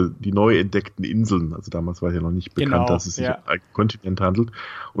Floskel, die neu entdeckten Inseln. Also damals war ja noch nicht bekannt, dass es sich um einen Kontinent handelt.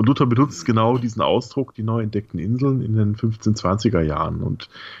 Und Luther benutzt genau diesen Ausdruck, die neu entdeckten Inseln, in den 1520er Jahren. Und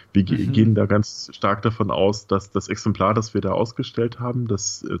wir gehen da ganz stark davon aus, dass das Exemplar, das wir da ausgestellt haben,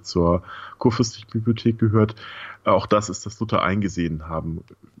 das zur Kurfürstlichen Bibliothek gehört, auch das ist, das Luther eingesehen haben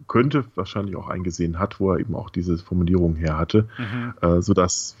könnte, wahrscheinlich auch eingesehen hat, wo er eben auch diese Formulierung her hatte,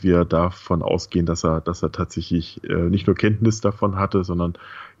 sodass wir davon ausgehen, dass er tatsächlich nicht nur Kenntnis davon hatte, sondern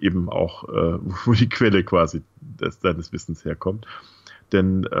eben auch, wo die Quelle quasi seines Wissens herkommt.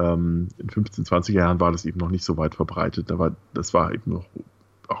 Denn in 1520er Jahren war das eben noch nicht so weit verbreitet. Das war eben noch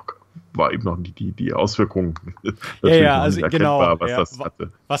die Auswirkung. Also genau. Das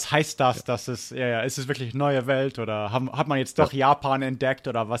hatte. Was heißt das? Dass ist es wirklich neue Welt oder hat man jetzt doch Japan entdeckt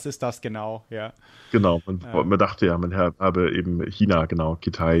oder was ist das genau? Ja. Genau, man dachte ja, man habe eben China, genau,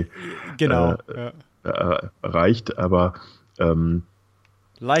 Kitai erreicht, aber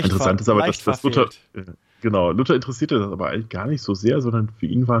interessant ist aber, dass Luther... Genau, Luther interessierte das aber eigentlich gar nicht so sehr, sondern für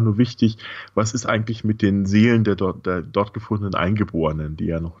ihn war nur wichtig, was ist eigentlich mit den Seelen der dort gefundenen Eingeborenen, die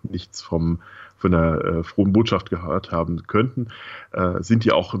ja noch nichts von der frohen Botschaft gehört haben könnten, sind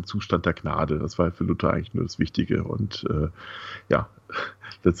die auch im Zustand der Gnade. Das war für Luther eigentlich nur das Wichtige. Und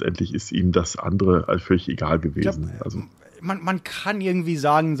letztendlich ist ihm das andere völlig egal gewesen. Ich glaub, man kann irgendwie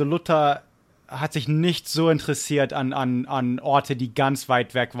sagen, so Luther hat sich nicht so interessiert an Orte, die ganz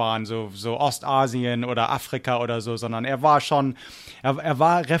weit weg waren, so Ostasien oder Afrika oder so, sondern er war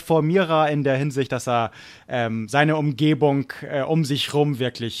Reformierer in der Hinsicht, dass er seine Umgebung um sich rum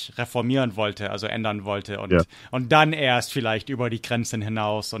wirklich reformieren wollte, also ändern wollte und dann erst vielleicht über die Grenzen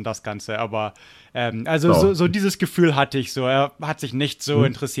hinaus und das Ganze, aber so dieses Gefühl hatte ich so, er hat sich nicht so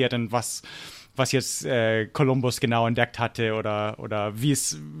interessiert in was jetzt Kolumbus genau entdeckt hatte oder wie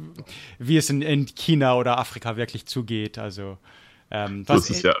es in China oder Afrika wirklich zugeht. Also in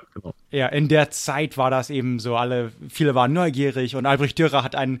der Zeit war das eben so, viele waren neugierig und Albrecht Dürer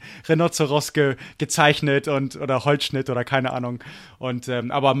hat einen Rhinoceros gezeichnet oder Holzschnitt oder keine Ahnung. Und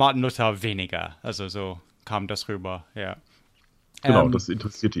aber Martin Luther weniger. Also so kam das rüber, ja. Genau, das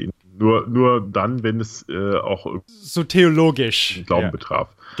interessierte ihn. Nur dann, wenn es auch so theologisch Glauben betraf.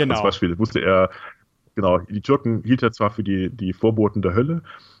 Genau. Zum Beispiel wusste er, die Türken hielt er zwar für die Vorboten der Hölle,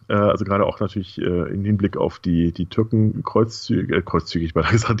 also gerade auch natürlich im Hinblick auf die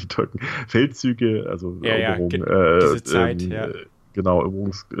Türken-Feldzüge, also Eroberungen, diese Zeit,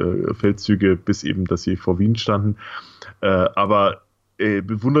 Eroberungsfeldzüge, bis eben, dass sie vor Wien standen. Aber er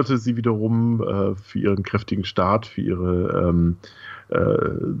bewunderte sie wiederum für ihren kräftigen Staat, für ihre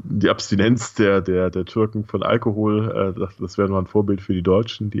die Abstinenz der Türken von Alkohol, das wäre noch ein Vorbild für die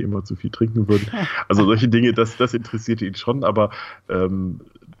Deutschen, die immer zu viel trinken würden. Also solche Dinge, das interessierte ihn schon, aber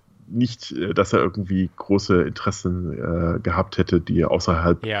nicht, dass er irgendwie große Interessen gehabt hätte, die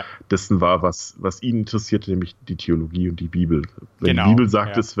außerhalb dessen war, was ihn interessierte, nämlich die Theologie und die Bibel. Wenn die Bibel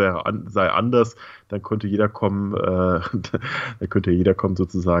sagt, es sei anders, dann könnte jeder kommen,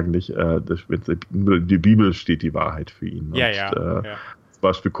 sozusagen nicht. In der Bibel steht die Wahrheit für ihn. Zum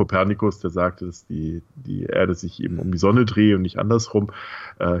Beispiel Kopernikus, der sagte, dass die Erde sich eben um die Sonne drehe und nicht andersrum,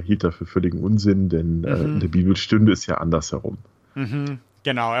 hielt er für völligen Unsinn, denn in der Bibel stünde es ja andersherum. Mhm.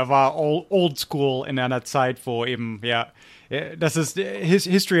 Genau, er war old school in einer Zeit, wo eben, das ist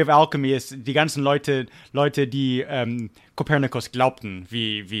History of Alchemy, ist die ganzen Leute, die Kopernikus glaubten,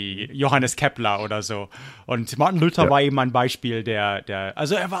 wie Johannes Kepler oder so. Und Martin Luther war eben ein Beispiel,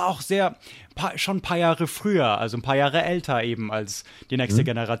 also er war auch schon ein paar Jahre früher, also ein paar Jahre älter eben als die nächste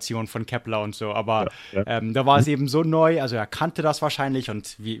Generation von Kepler und so. Aber da war es eben so neu, also er kannte das wahrscheinlich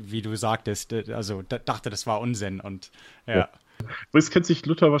und wie du sagtest, also dachte, das war Unsinn und Übrigens kennt sich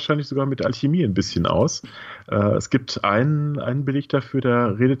Luther wahrscheinlich sogar mit Alchemie ein bisschen aus. Es gibt einen Beleg dafür, da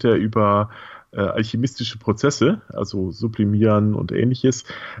redet er über alchemistische Prozesse, also Sublimieren und Ähnliches,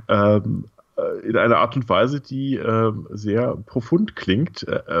 in einer Art und Weise, die sehr profund klingt.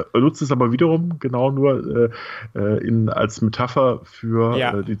 Er nutzt es aber wiederum genau nur als Metapher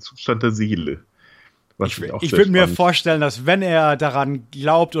für den Zustand der Seele. Ich würde mir vorstellen, dass wenn er daran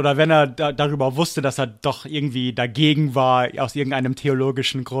glaubt oder wenn er darüber wusste, dass er doch irgendwie dagegen war, aus irgendeinem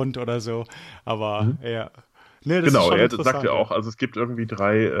theologischen Grund oder so. Aber Nee, das ist schon er sagt ja auch, also es gibt irgendwie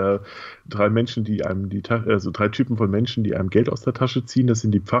drei Menschen, die einem drei Typen von Menschen, die einem Geld aus der Tasche ziehen. Das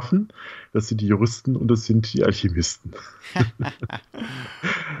sind die Pfaffen, das sind die Juristen und das sind die Alchemisten.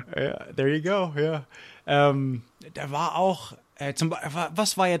 There you go, da war auch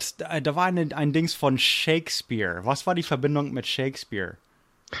was war jetzt, da war ein Dings von Shakespeare. Was war die Verbindung mit Shakespeare?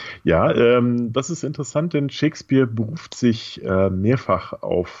 Ja, das ist interessant, denn Shakespeare beruft sich mehrfach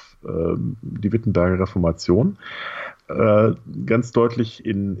auf die Wittenberger Reformation. Ganz deutlich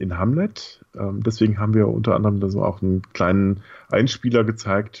in Hamlet. Deswegen haben wir unter anderem so auch einen kleinen Einspieler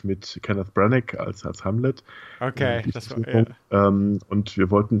gezeigt mit Kenneth Branagh als Hamlet. Okay, das war, und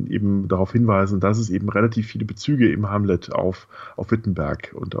wir wollten eben darauf hinweisen, dass es eben relativ viele Bezüge im Hamlet auf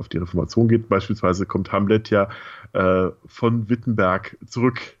Wittenberg und auf die Reformation geht. Beispielsweise kommt Hamlet ja von Wittenberg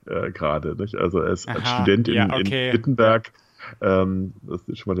zurück gerade. Also er ist als Student in Wittenberg. Das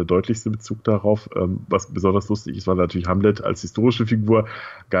ist schon mal der deutlichste Bezug darauf. Was besonders lustig ist, weil natürlich Hamlet als historische Figur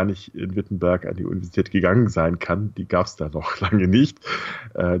gar nicht in Wittenberg an die Universität gegangen sein kann. Die gab es da noch lange nicht.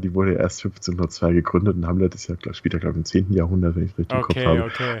 Die wurde erst 1502 gegründet und Hamlet ist spielt glaube ich im 10. Jahrhundert, wenn ich es richtig im Kopf habe.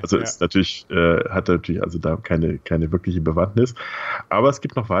 Also ist natürlich, hat natürlich also da keine wirkliche Bewandtnis. Aber es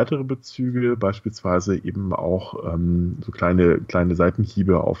gibt noch weitere Bezüge, beispielsweise eben auch so kleine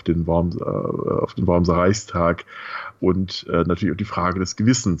Seitenhiebe auf den Wormser Reichstag und natürlich auch die Frage des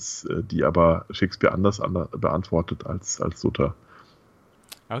Gewissens, die aber Shakespeare anders beantwortet als Luther.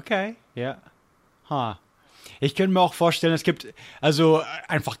 Okay, ja. Ich könnte mir auch vorstellen, es gibt, also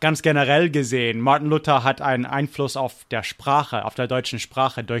einfach ganz generell gesehen, Martin Luther hat einen Einfluss auf der Sprache, auf der deutschen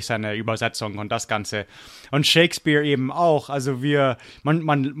Sprache durch seine Übersetzung und das Ganze. Und Shakespeare eben auch. Also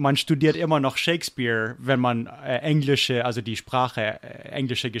man studiert immer noch Shakespeare, wenn man also die Sprache,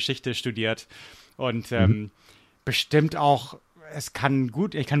 englische Geschichte studiert. Und bestimmt auch, ich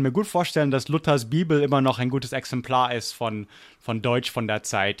kann mir gut vorstellen, dass Luthers Bibel immer noch ein gutes Exemplar ist von Deutsch von der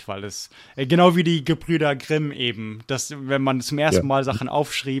Zeit, weil es, genau wie die Gebrüder Grimm eben, dass wenn man zum ersten Mal Sachen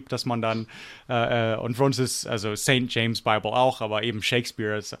aufschrieb, dass man dann, und für uns ist, also St. James Bible auch, aber eben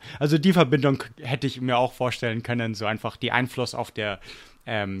Shakespeare ist, also die Verbindung hätte ich mir auch vorstellen können, so einfach die Einfluss auf der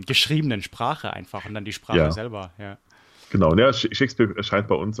geschriebenen Sprache einfach und dann die Sprache selber, ja. Genau, ja, Shakespeare erscheint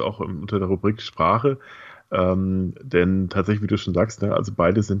bei uns auch unter der Rubrik Sprache. Denn tatsächlich, wie du schon sagst, ne, also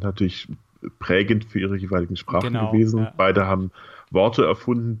beide sind natürlich prägend für ihre jeweiligen Sprachen gewesen. Ja. Beide haben Worte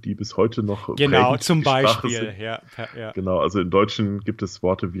erfunden, die bis heute noch prägend zum Beispiel. Ja. Genau, also im Deutschen gibt es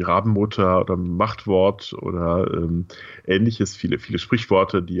Worte wie Rabenmutter oder Machtwort oder ähnliches, viele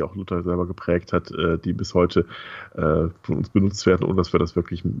Sprichworte, die auch Luther selber geprägt hat, die bis heute von uns benutzt werden, ohne dass wir das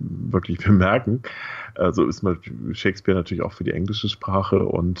wirklich bemerken. So ist Shakespeare natürlich auch für die englische Sprache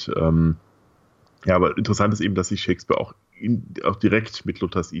und ja, aber interessant ist eben, dass sich Shakespeare auch direkt mit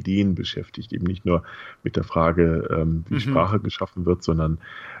Luthers Ideen beschäftigt, eben nicht nur mit der Frage, wie Sprache geschaffen wird, sondern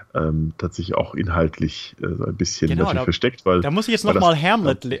tatsächlich auch inhaltlich so ein bisschen natürlich versteckt. Weil, da muss ich jetzt nochmal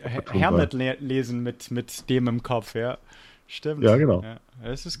Hamlet lesen mit dem im Kopf, ja. Stimmt. Ja, genau. Ja,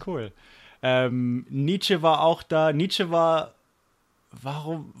 das ist cool. Nietzsche war auch da.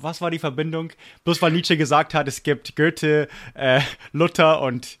 Was war die Verbindung? Bloß weil Nietzsche gesagt hat, es gibt Goethe, Luther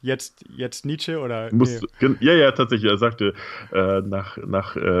und jetzt Nietzsche, oder? Ja, tatsächlich. Er sagte, nach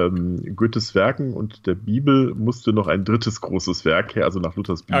Goethes Werken und der Bibel musste noch ein drittes großes Werk her, also nach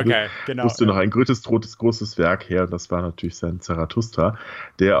Luthers Bibel musste noch ein großes Werk her. Das war natürlich sein Zarathustra,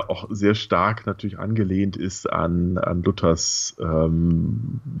 der auch sehr stark natürlich angelehnt ist an Luthers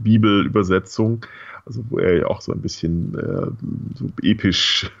Bibelübersetzung. Also wo er ja auch so ein bisschen so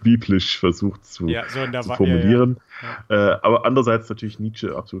episch-biblisch versucht zu formulieren. Ja. Aber andererseits natürlich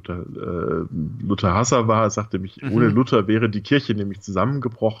Nietzsche absoluter Luther-Hasser war. Er sagte nämlich, ohne Luther wäre die Kirche nämlich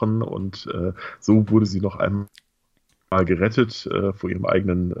zusammengebrochen und so wurde sie noch einmal gerettet vor ihrem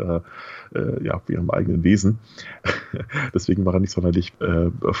eigenen Wesen. Deswegen war er nicht sonderlich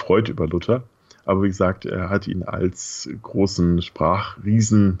erfreut über Luther. Aber wie gesagt, er hat ihn als großen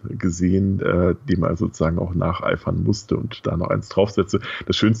Sprachriesen gesehen, dem er sozusagen auch nacheifern musste und da noch eins draufsetzte.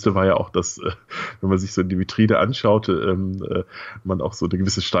 Das Schönste war ja auch, dass, wenn man sich so die Vitrine anschaute, man auch so eine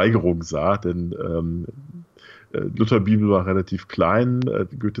gewisse Steigerung sah, denn Luther-Bibel war relativ klein,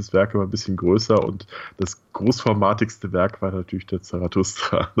 Goethes Werke war ein bisschen größer und das großformatigste Werk war natürlich der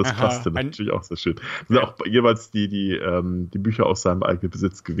Zarathustra. Das passte natürlich auch sehr schön. Das sind auch jeweils die Bücher aus seinem eigenen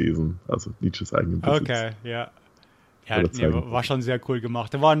Besitz gewesen, also Nietzsches eigenen Besitz. Okay, ja. War schon sehr cool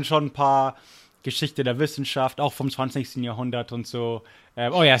gemacht. Da waren schon ein paar Geschichte der Wissenschaft, auch vom 20. Jahrhundert und so.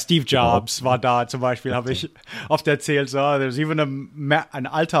 Steve Jobs war da zum Beispiel, habe ich oft erzählt. So, there's even ein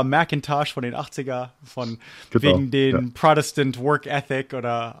alter Macintosh von den 80er, wegen den Protestant Work Ethic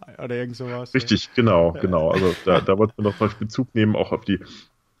oder irgend sowas. Richtig, genau. Also da wollten wir noch mal Bezug nehmen, auch auf die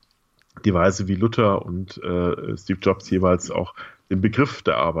Weise, wie Luther und Steve Jobs jeweils auch den Begriff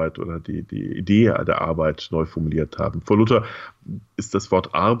der Arbeit oder die Idee der Arbeit neu formuliert haben. Vor Luther ist das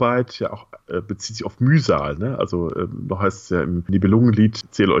Wort Arbeit ja auch, bezieht sich auf Mühsal, ne? Also noch heißt es ja im Nibelungenlied,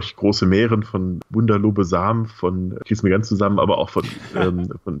 zähle euch große Meeren von Wunderlobe Samen, krieg's mir ganz zusammen, aber auch von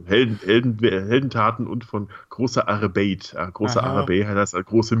Heldentaten und von großer Arbeit. Große Arbeit heißt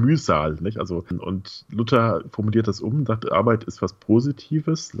große Mühsal, nicht? Also, und Luther formuliert das sagt, Arbeit ist was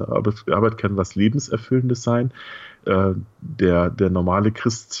Positives, Arbeit kann was Lebenserfüllendes sein. Der normale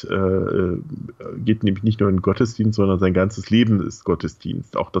Christ geht nämlich nicht nur in den Gottesdienst, sondern sein ganzes Leben ist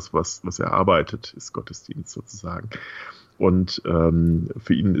Gottesdienst. Auch das, was er arbeitet, ist Gottesdienst sozusagen. Und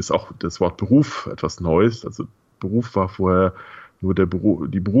für ihn ist auch das Wort Beruf etwas Neues. Also Beruf war vorher nur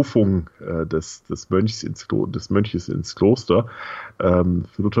die Berufung des Mönches ins Kloster. Für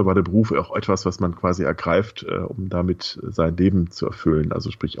Luther war der Beruf auch etwas, was man quasi ergreift, um damit sein Leben zu erfüllen. Also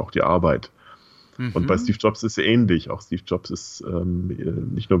sprich auch die Arbeit. Und bei Steve Jobs ist es ähnlich. Auch Steve Jobs ist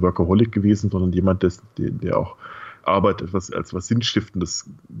nicht nur Workaholic gewesen, sondern jemand, der auch Arbeit als was Sinnstiftendes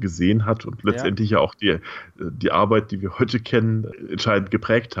gesehen hat und letztendlich ja auch die Arbeit, die wir heute kennen, entscheidend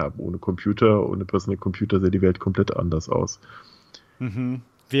geprägt haben. Ohne Personal Computer sähe die Welt komplett anders aus.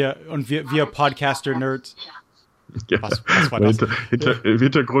 Wir Podcaster-Nerds. Ja. Was war das? Im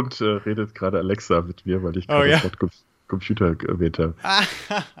Hintergrund redet gerade Alexa mit mir, weil ich gerade das Wort Computer erwähnt habe.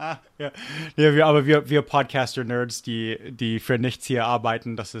 Ja, aber wir Podcaster-Nerds, die für nichts hier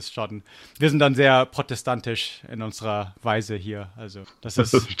arbeiten, wir sind dann sehr protestantisch in unserer Weise hier. Also das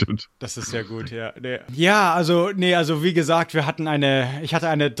stimmt. Das ist sehr gut, ja. Ja, also wie gesagt, ich hatte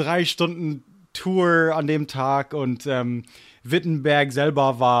eine 3-Stunden-Tour an dem Tag und Wittenberg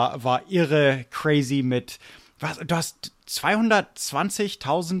selber war irre crazy mit, du hast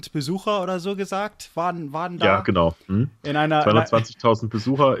 220.000 Besucher oder so gesagt, waren da? Ja, genau. 220.000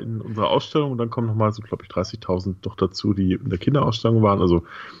 Besucher in unserer Ausstellung und dann kommen nochmal so, glaube ich, 30.000 doch dazu, die in der Kinderausstellung waren. Also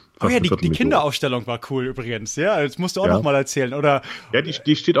oh ja, die Kinderausstellung war cool übrigens. Ja, das musst du auch noch mal erzählen, oder? Ja,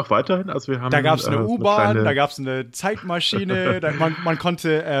 die steht auch weiterhin. Also wir haben, da gab es eine U-Bahn, da gab es eine Zeitmaschine, man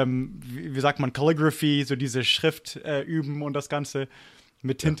konnte, wie sagt man, Calligraphy, so diese Schrift üben und das Ganze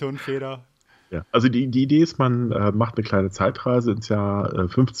mit Tinte und Feder. Ja, also die Idee ist, man macht eine kleine Zeitreise ins Jahr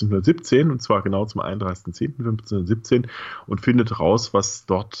 1517 und zwar genau zum 31.10.1517 und findet raus, was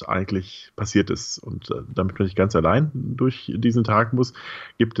dort eigentlich passiert ist. Und damit man nicht ganz allein durch diesen Tag muss,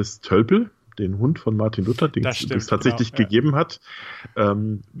 gibt es Tölpel, den Hund von Martin Luther, den es tatsächlich gegeben hat.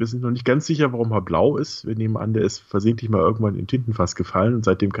 Wir sind noch nicht ganz sicher, warum er blau ist. Wir nehmen an, der ist versehentlich mal irgendwann in Tintenfass gefallen und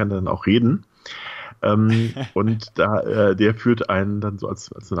seitdem kann er dann auch reden. Und der führt einen dann so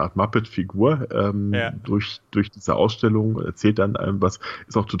als eine Art Muppet-Figur durch diese Ausstellung und erzählt dann einem was,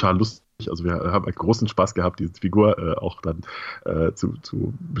 ist auch total lustig. Also wir haben einen großen Spaß gehabt, diese Figur auch dann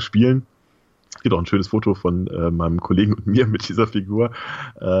zu bespielen. Es gibt auch ein schönes Foto von meinem Kollegen und mir mit dieser Figur.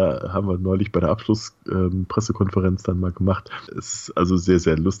 Haben wir neulich bei der Abschlusspressekonferenz dann mal gemacht. Es ist also sehr,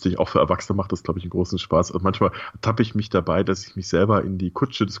 sehr lustig. Auch für Erwachsene macht das, glaube ich, einen großen Spaß. Und manchmal tappe ich mich dabei, dass ich mich selber in die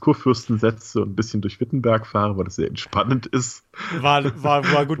Kutsche des Kurfürsten setze und ein bisschen durch Wittenberg fahre, weil das sehr entspannend ist.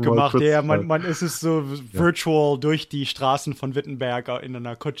 War gut gemacht. Ja, man ist es so virtual durch die Straßen von Wittenberg in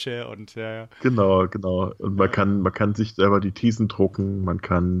einer Kutsche. Und ja. Genau. Und man kann sich selber die Thesen drucken, man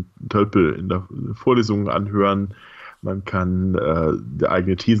kann Tölpel in der Vorlesungen anhören, man kann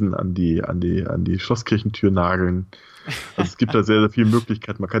eigene Thesen an die Schlosskirchentür nageln. Also es gibt da sehr, sehr viele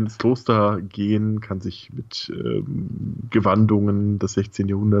Möglichkeiten. Man kann ins Kloster gehen, kann sich mit Gewandungen des 16.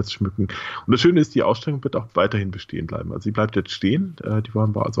 Jahrhunderts schmücken. Und das Schöne ist, die Ausstellung wird auch weiterhin bestehen bleiben. Also sie bleibt jetzt stehen. Die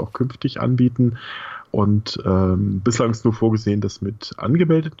wollen wir also auch künftig anbieten. Und bislang ist nur vorgesehen, das mit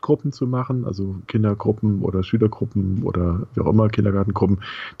angemeldeten Gruppen zu machen, also Kindergruppen oder Schülergruppen oder wie auch immer, Kindergartengruppen,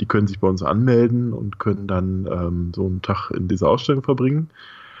 die können sich bei uns anmelden und können dann so einen Tag in dieser Ausstellung verbringen.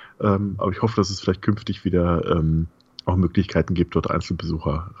 Aber ich hoffe, dass es vielleicht künftig wieder auch Möglichkeiten gibt, dort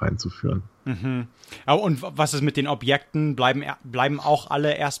Einzelbesucher reinzuführen. Mhm. Und was ist mit den Objekten? Bleiben auch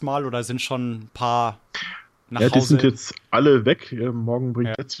alle erstmal oder sind schon ein paar nach Hause? Die sind jetzt alle weg. Morgen bringt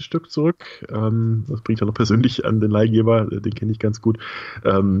das letzte Stück zurück. Das bringt er noch persönlich an den Leihgeber. Den kenne ich ganz gut.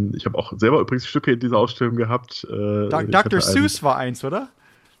 Ich habe auch selber übrigens Stücke in dieser Ausstellung gehabt. Dr. Seuss war eins, oder?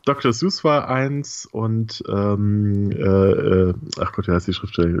 Dr. Seuss war eins und ach Gott, wie heißt die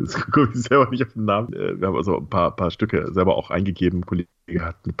Schriftstellerin? Jetzt komme ich selber nicht auf den Namen. Wir haben also ein paar Stücke selber auch eingegeben. Ein Kollege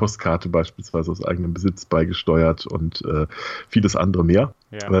hat eine Postkarte beispielsweise aus eigenem Besitz beigesteuert und vieles andere mehr.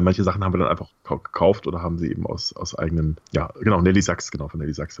 Ja. Weil manche Sachen haben wir dann einfach gekauft oder haben sie eben aus eigenen, von Nelly Sachs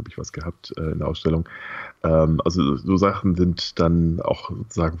habe ich was gehabt in der Ausstellung. Also so Sachen sind dann auch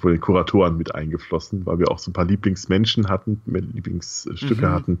sozusagen von den Kuratoren mit eingeflossen, weil wir auch so ein paar Lieblingsmenschen hatten, Lieblingsstücke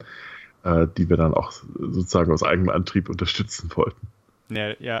hatten, die wir dann auch sozusagen aus eigenem Antrieb unterstützen wollten.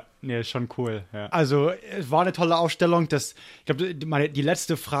 Nee, schon cool. Ja. Also, es war eine tolle Ausstellung. Ich glaube, die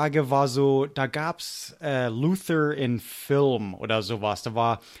letzte Frage war so, da gab es Luther in Film oder sowas.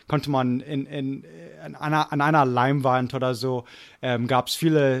 Konnte man an einer Leinwand oder so, gab es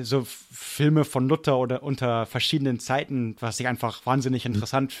viele so Filme von Luther oder unter verschiedenen Zeiten, was ich einfach wahnsinnig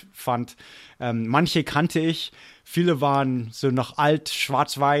interessant fand. Manche kannte ich. Viele waren so noch alt,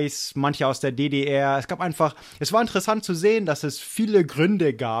 schwarz-weiß, manche aus der DDR. Es war interessant zu sehen, dass es viele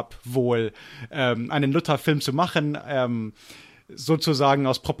Gründe gab, wohl einen Luther-Film zu machen, sozusagen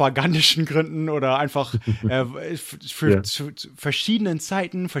aus propagandischen Gründen oder einfach zu verschiedenen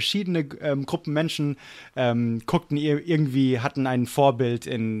Zeiten, verschiedene Gruppen Menschen hatten ein Vorbild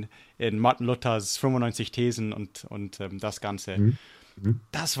in Martin Luthers 95 Thesen und das Ganze.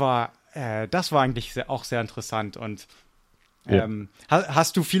 Das war eigentlich auch sehr interessant. Und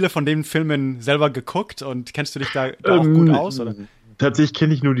hast du viele von den Filmen selber geguckt und kennst du dich da auch gut aus? Oder? Tatsächlich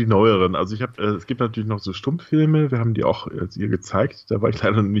kenne ich nur die neueren. Also es gibt natürlich noch so Stummfilme, wir haben die auch ihr gezeigt, da war ich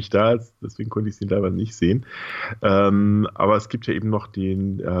leider noch nicht da, deswegen konnte ich sie leider nicht sehen. Aber es gibt ja eben noch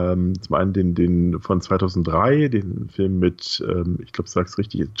zum einen den von 2003, den Film mit, ich glaube, du sagst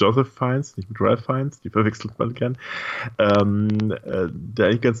richtig, Joseph Fiennes, nicht mit Ralph Fiennes, die verwechselt man gern, der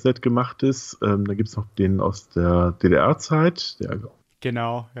eigentlich ganz nett gemacht ist. Dann gibt es noch den aus der DDR-Zeit, der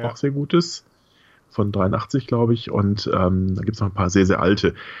genau, auch sehr gut ist. Von 83, glaube ich, und da gibt es noch ein paar sehr, sehr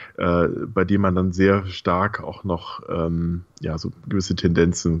alte, bei denen man dann sehr stark auch noch so gewisse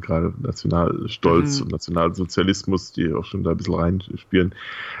Tendenzen, gerade Nationalstolz und Nationalsozialismus, die auch schon da ein bisschen reinspielen,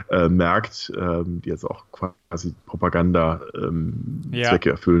 merkt, die jetzt auch quasi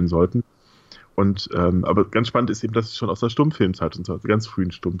Propaganda-Zwecke erfüllen sollten. Und aber ganz spannend ist eben, dass es schon aus der Stummfilmzeit und so, also ganz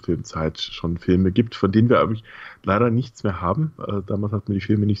frühen Stummfilmzeit schon Filme gibt, von denen wir aber leider nichts mehr haben. Damals hat man die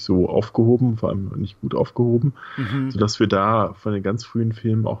Filme nicht so aufgehoben, vor allem nicht gut aufgehoben, sodass wir da von den ganz frühen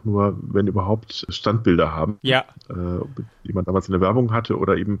Filmen auch nur, wenn überhaupt, Standbilder haben, die man damals in der Werbung hatte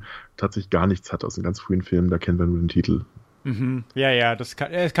oder eben tatsächlich gar nichts hat aus den ganz frühen Filmen, da kennen wir nur den Titel. Ja, das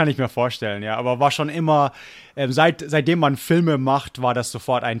kann ich mir vorstellen, ja. Aber war schon immer, seitdem man Filme macht, war das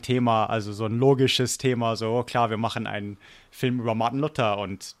sofort ein Thema, also so ein logisches Thema, so klar, wir machen einen Film über Martin Luther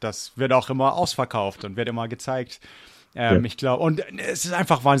und das wird auch immer ausverkauft und wird immer gezeigt. Ich glaube, und es ist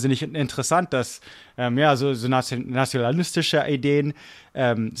einfach wahnsinnig interessant, dass so nationalistische Ideen,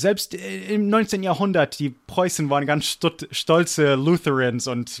 selbst im 19. Jahrhundert, die Preußen waren ganz stolze Lutherans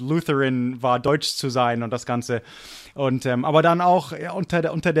und Lutheran war deutsch zu sein und das Ganze. Und aber dann auch unter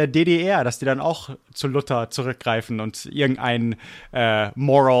der DDR, dass die dann auch zu Luther zurückgreifen und irgendein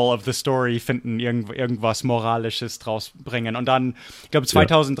Moral of the Story finden, irgendwas Moralisches draus bringen. Und dann, ich glaube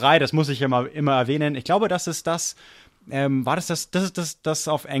 2003, das muss ich immer erwähnen, ich glaube, das ist das, das ist das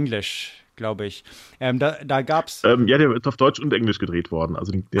auf Englisch, glaube ich. Da gab's. Der ist auf Deutsch und Englisch gedreht worden.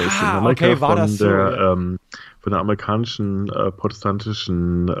 Also der ist in Amerika von der amerikanischen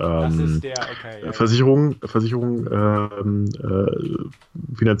protestantischen Versicherung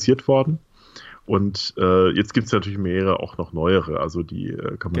finanziert worden. Und jetzt gibt es natürlich mehrere, auch noch neuere. Also die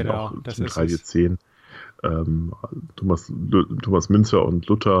kann man auch zum Teil jetzt sehen. Thomas Münzer und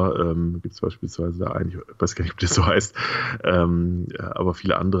Luther gibt es beispielsweise da ein, ich weiß gar nicht, ob das so heißt, aber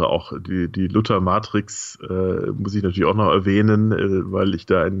viele andere auch. Die Luther-Matrix muss ich natürlich auch noch erwähnen, weil ich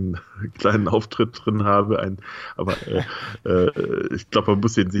da einen kleinen Auftritt drin habe. Aber ich glaube, man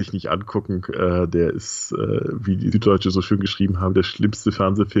muss den sich nicht angucken. Der ist, wie die Süddeutsche so schön geschrieben haben, der schlimmste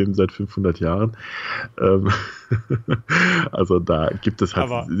Fernsehfilm seit 500 Jahren. Also da gibt es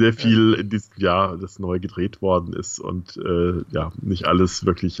halt sehr viel in diesem Jahr, das neu gedreht worden ist und nicht alles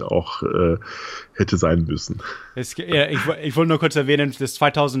wirklich auch hätte sein müssen. Ich wollte nur kurz erwähnen, das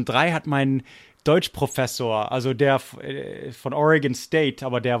 2003 hat mein Deutschprofessor, also der von Oregon State,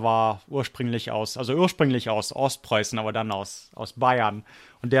 aber der war ursprünglich aus Ostpreußen, aber dann aus Bayern.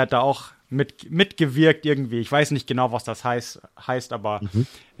 Und der hat da auch mitgewirkt irgendwie. Ich weiß nicht genau, was das heißt, aber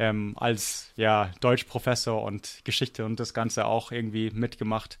als Deutschprofessor und Geschichte und das Ganze auch irgendwie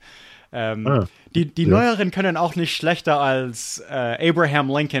mitgemacht. Die Neueren können auch nicht schlechter als Abraham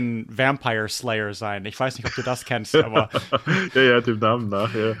Lincoln Vampire Slayer sein. Ich weiß nicht, ob du das kennst, aber ja, dem Namen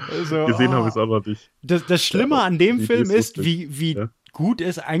nach. Ja. Also, gesehen habe ich es auch noch nicht. Das Schlimme an dem Film ist, wie gut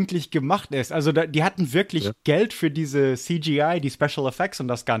es eigentlich gemacht ist. Also die hatten wirklich Geld für diese CGI, die Special Effects und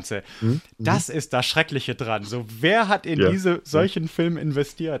das Ganze. Das ist das Schreckliche dran. So, wer hat in solchen Filmen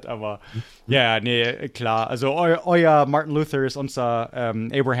investiert? Aber klar. Also euer Martin Luther ist unser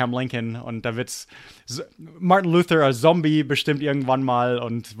Abraham Lincoln und da wird's Martin Luther als Zombie bestimmt irgendwann mal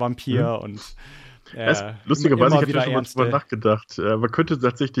und Vampir und lustigerweise, ich habe da schon mal drüber nachgedacht. Man könnte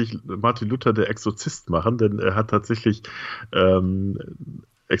tatsächlich Martin Luther der Exorzist machen, denn er hat tatsächlich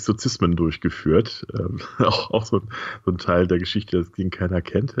Exorzismen durchgeführt. Auch so ein Teil der Geschichte, den keiner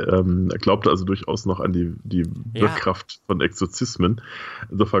kennt. Er glaubte also durchaus noch an die Wirkkraft von Exorzismen.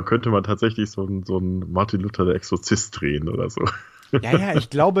 Insofern könnte man tatsächlich so ein Martin Luther der Exorzist drehen oder so. Ja, ich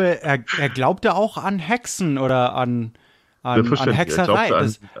glaube, er glaubte auch an Hexen oder an Hexerei.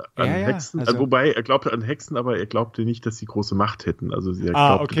 An Hexen, also, wobei er glaubte an Hexen, aber er glaubte nicht, dass sie große Macht hätten. Also er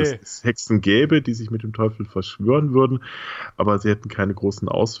glaubte, dass es Hexen gäbe, die sich mit dem Teufel verschwören würden, aber sie hätten keine großen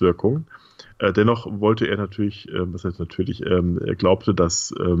Auswirkungen. Dennoch wollte er natürlich, er glaubte,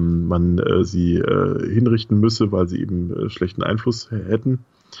 dass man sie hinrichten müsse, weil sie eben schlechten Einfluss hätten.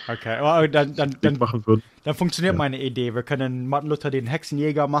 Okay, aber dann funktioniert meine Idee. Wir können Martin Luther den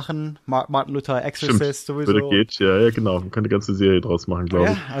Hexenjäger machen, Martin Luther Exorcist sowieso. Würde geht, ja, genau. Man kann eine ganze Serie draus machen, glaube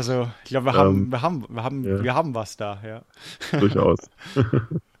ich. Ja, also ich glaube, wir haben was da, ja. Durchaus.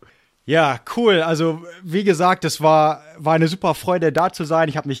 Ja, cool. Also, wie gesagt, es war eine super Freude, da zu sein.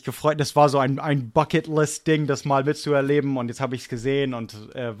 Ich habe mich gefreut. Das war so ein Bucketlist-Ding, das mal mitzuerleben. Und jetzt habe ich es gesehen und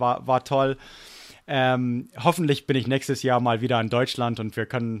war toll. Hoffentlich bin ich nächstes Jahr mal wieder in Deutschland und wir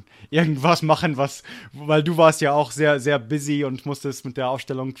können irgendwas machen, weil du warst ja auch sehr, sehr busy und musstest mit der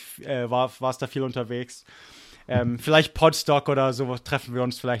Ausstellung, warst da viel unterwegs. Vielleicht Podstock oder so, treffen wir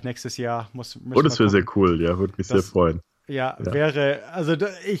uns vielleicht nächstes Jahr. Das wäre sehr cool, ja, würde mich sehr freuen. Ja, also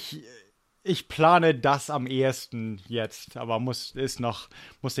ich plane das am ehesten jetzt, aber muss ich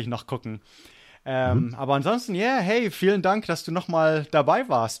noch gucken. Aber ansonsten, hey, vielen Dank, dass du nochmal dabei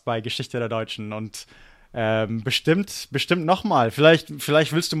warst bei Geschichte der Deutschen und bestimmt nochmal.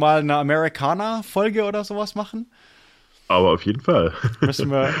 Vielleicht willst du mal eine Amerikaner-Folge oder sowas machen? Aber auf jeden Fall.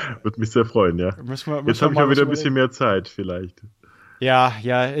 Würde mich sehr freuen, ja. Jetzt habe ich mal wieder ein bisschen mehr Zeit, vielleicht. Ja,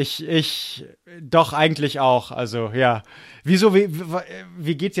 ich doch eigentlich auch. Also, ja. Wieso,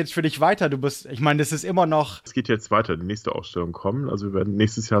 wie geht's jetzt für dich weiter? Ich meine, das ist immer noch. Es geht jetzt weiter, die nächste Ausstellung kommen. Also wir werden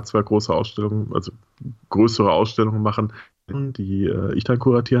nächstes Jahr 2 große Ausstellungen, also größere Ausstellungen machen, die ich dann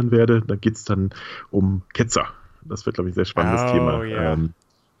kuratieren werde. Da geht's dann um Ketzer. Das wird, glaube ich, ein sehr spannendes Thema. Yeah.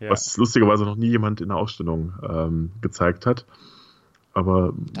 Was lustigerweise noch nie jemand in der Ausstellung gezeigt hat.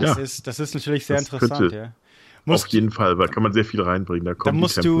 Aber das ist natürlich sehr interessant, ja. Auf jeden Fall, weil kann man sehr viel reinbringen. Da kommen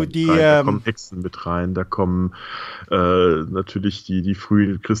da kommen Hexen mit rein, da kommen natürlich die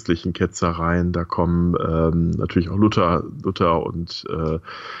frühen christlichen Ketzer rein, da kommen natürlich auch Luther und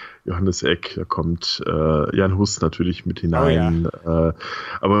Johannes Eck, da kommt Jan Hus natürlich mit hinein.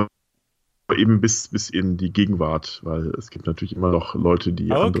 Aber eben bis in die Gegenwart, weil es gibt natürlich immer noch Leute,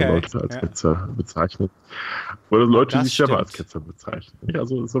 die andere Leute als Ketzer bezeichnen. Oder Leute, die sich selber als Ketzer bezeichnen. Ja,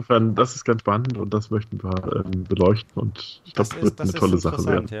 also insofern, das ist ganz spannend und das möchten wir beleuchten und ich glaube, das wird eine tolle Sache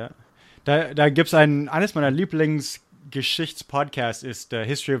werden. Ja. Da gibt es eines meiner Lieblingsgeschichtspodcasts ist The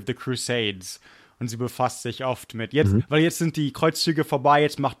History of the Crusades. Und sie befasst sich oft mit weil jetzt sind die Kreuzzüge vorbei,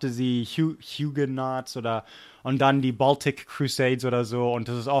 jetzt machte sie Huguenots und dann die Baltic Crusades oder so. Und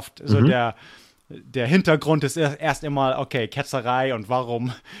das ist oft so der Hintergrund ist erst immer, okay, Ketzerei und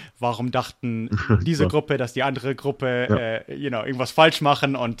warum dachten diese Gruppe, dass die andere Gruppe irgendwas falsch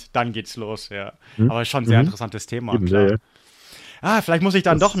machen und dann geht's los, ja. Aber schon ein sehr interessantes Thema, klar. Ja. Vielleicht muss ich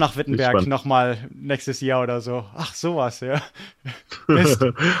dann doch nach Wittenberg nochmal nächstes Jahr oder so. Ach, sowas, ja.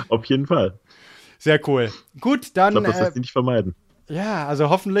 Auf jeden Fall. Sehr cool. Gut, dann. Ich glaube, das lässt sich nicht vermeiden. Ja, also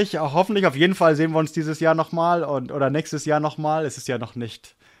hoffentlich auf jeden Fall sehen wir uns dieses Jahr nochmal oder nächstes Jahr nochmal. Es ist ja noch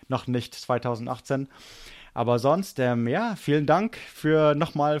nicht 2018. Aber sonst, vielen Dank für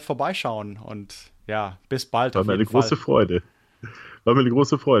nochmal vorbeischauen und ja, bis bald. War mir eine große Freude.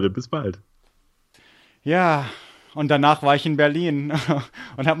 Bis bald. Ja, und danach war ich in Berlin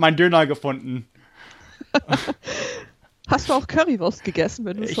und habe meinen Döner gefunden. Hast du auch Currywurst gegessen,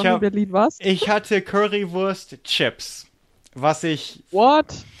 wenn du schon in Berlin warst? Ich hatte Currywurst-Chips, was ich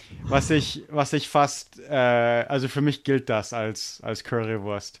fast, also für mich gilt das als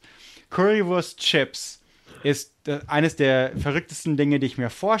Currywurst. Currywurst-Chips ist eines der verrücktesten Dinge, die ich mir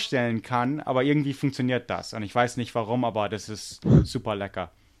vorstellen kann, aber irgendwie funktioniert das. Und ich weiß nicht warum, aber das ist super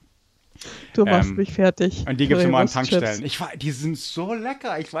lecker. Du machst mich fertig. Und die gibt es immer an Tankstellen. Die sind so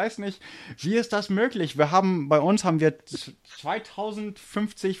lecker. Ich weiß nicht, wie ist das möglich? Bei uns haben wir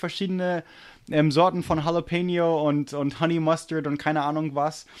 2050 verschiedene Sorten von Jalapeno und Honey Mustard und keine Ahnung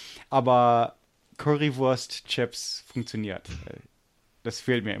was. Aber Currywurst-Chips funktioniert. Das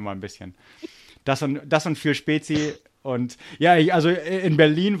fehlt mir immer ein bisschen. Das und viel Spezi. Und ja, also in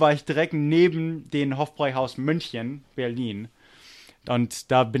Berlin war ich direkt neben dem Hofbräuhaus München, Berlin. Und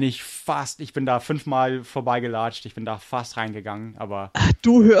da bin ich bin da 5-mal vorbeigelatscht, ich bin da fast reingegangen, aber...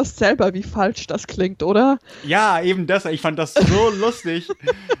 Du hörst selber, wie falsch das klingt, oder? Ja, eben deshalb, ich fand das so lustig.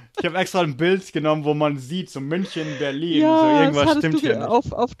 Ich habe extra ein Bild genommen, wo man sieht, so München, Berlin, ja, so irgendwas das stimmt hier nicht.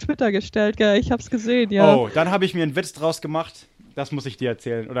 Auf Twitter gestellt, gell? Ich hab's gesehen, ja. Oh, dann habe ich mir einen Witz draus gemacht, das muss ich dir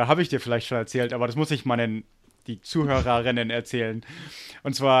erzählen, oder habe ich dir vielleicht schon erzählt, aber das muss ich die Zuhörerinnen erzählen.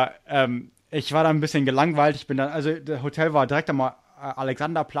 Und zwar, ich war da ein bisschen gelangweilt, also das Hotel war direkt am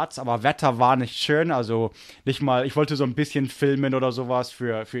Alexanderplatz, aber Wetter war nicht schön, also nicht mal, ich wollte so ein bisschen filmen oder sowas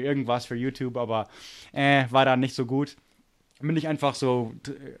für irgendwas, für YouTube, aber war dann nicht so gut. Bin ich einfach so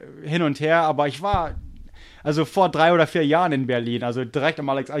hin und her, aber ich war also vor 3 oder 4 Jahren in Berlin, also direkt am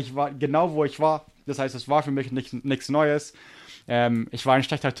Alexander, ich war genau wo ich war, das heißt, es war für mich nichts Neues. Ich war ein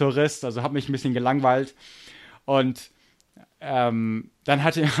schlechter Tourist, also habe mich ein bisschen gelangweilt und dann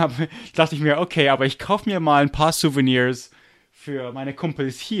dachte ich mir, okay, aber ich kaufe mir mal ein paar Souvenirs für meine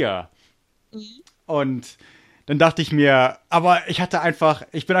Kumpels hier. Und dann dachte ich mir, aber ich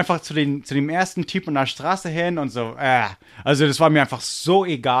bin einfach zu dem ersten Typen an der Straße hin und so, also das war mir einfach so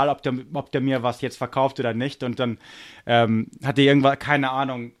egal, ob der mir was jetzt verkauft oder nicht. Und dann hatte irgendwas, keine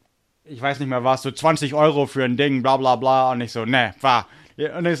Ahnung, ich weiß nicht mehr was, so 20 Euro für ein Ding, bla bla bla. Und ich so, ne, war.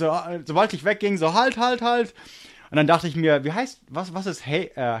 Und ich so, sobald ich wegging, so halt. Und dann dachte ich mir, was ist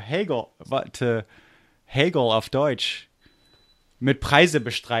Hegel? Warte, Hegel auf Deutsch? Mit Preise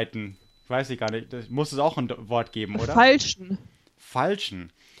bestreiten. Weiß ich gar nicht. Das muss es auch ein Wort geben, oder?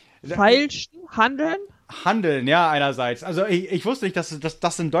 Falschen. Handeln? Handeln, ja, einerseits. Also ich wusste nicht, dass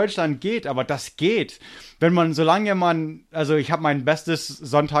das in Deutschland geht, aber das geht. Also ich habe mein bestes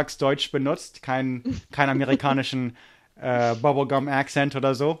Sonntagsdeutsch benutzt, kein amerikanischen Bubblegum-Accent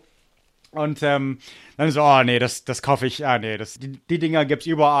oder so. Und dann so, oh nee, das kaufe ich, die Dinger gibt's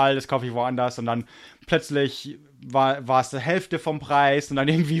überall, das kaufe ich woanders. Und dann plötzlich war es die Hälfte vom Preis und dann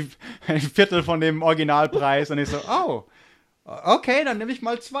irgendwie ein Viertel von dem Originalpreis. Und ich so, oh, okay, dann nehme ich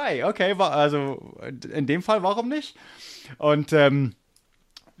mal 2. Okay, also in dem Fall, warum nicht? Und dann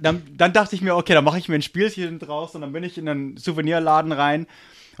dachte ich mir, okay, dann mache ich mir ein Spielchen draus und dann bin ich in einen Souvenirladen rein.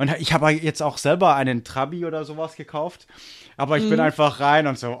 Und ich habe jetzt auch selber einen Trabi oder sowas gekauft. Aber ich bin einfach rein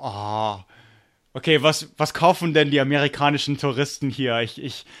und so, okay, was kaufen denn die amerikanischen Touristen hier?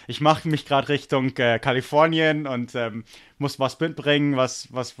 Ich mache mich gerade Richtung Kalifornien und muss was mitbringen.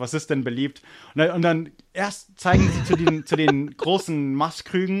 Was ist denn beliebt? Und dann erst zeigen sie zu den großen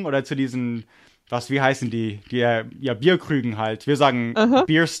Maßkrügen oder zu diesen, wie heißen die? Bierkrügen halt. Wir sagen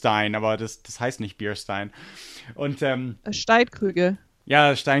Bierstein, aber das heißt nicht Bierstein. Und Steinkrüge.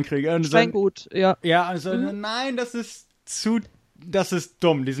 Ja, Steinkrüge. Und Steingut, ja. Ja, also nein, das ist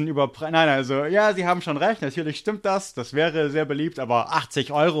dumm, die sind überpreist. Nein, also, ja, Sie haben schon recht, natürlich stimmt das wäre sehr beliebt, aber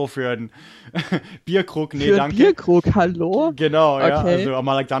 80 Euro für einen Bierkrug, nee, danke. Für einen Bierkrug, hallo? Genau, okay. Ja, also am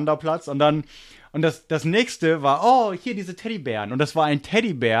Alexanderplatz und das nächste war, hier diese Teddybären und das war ein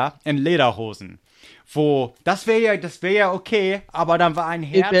Teddybär in Lederhosen, das wäre ja okay, aber dann war ein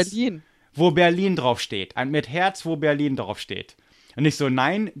Herz, in Berlin. Wo Berlin draufsteht, mit Herz, wo Berlin draufsteht. Und ich so,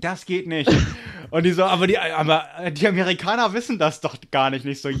 nein, das geht nicht. Und die so, aber die Amerikaner wissen das doch gar nicht.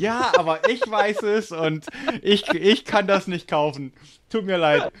 Und ich so, ja, aber ich weiß es und ich kann das nicht kaufen. Tut mir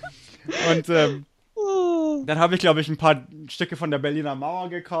leid. Und dann habe ich, glaube ich, ein paar Stücke von der Berliner Mauer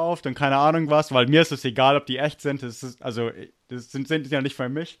gekauft und keine Ahnung was, weil mir ist es egal, ob die echt sind. Das sind ja nicht für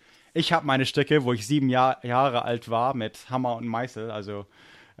mich. Ich habe meine Stücke, wo ich 7 Jahre alt war, mit Hammer und Meißel. Also,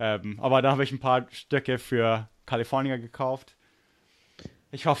 aber da habe ich ein paar Stücke für Kalifornien gekauft.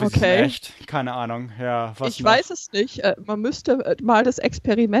 Ich hoffe, es ist echt. Keine Ahnung. Ja, ich weiß es nicht. Man müsste mal das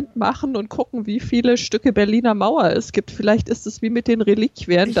Experiment machen und gucken, wie viele Stücke Berliner Mauer es gibt. Vielleicht ist es wie mit den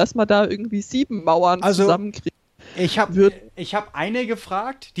Reliquien, dass man da irgendwie 7 Mauern zusammenkriegt. Ich hab eine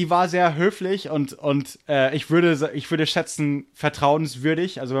gefragt, die war sehr höflich und ich würde schätzen,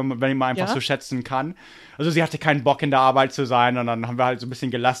 vertrauenswürdig, also wenn man mal einfach so schätzen kann. Also sie hatte keinen Bock in der Arbeit zu sein und dann haben wir halt so ein bisschen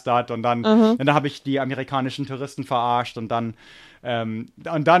gelästert und dann habe ich die amerikanischen Touristen verarscht und dann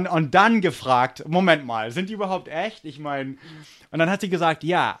gefragt, Moment mal, sind die überhaupt echt? Ich meine, und dann hat sie gesagt,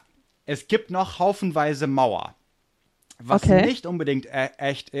 ja, es gibt noch haufenweise Mauer. Was nicht unbedingt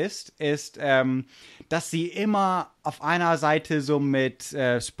echt ist, dass sie immer auf einer Seite so mit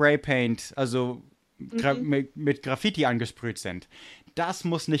Spraypaint, also mit Graffiti angesprüht sind. Das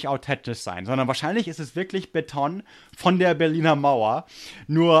muss nicht authentisch sein, sondern wahrscheinlich ist es wirklich Beton von der Berliner Mauer.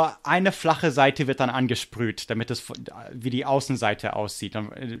 Nur eine flache Seite wird dann angesprüht, damit es wie die Außenseite aussieht.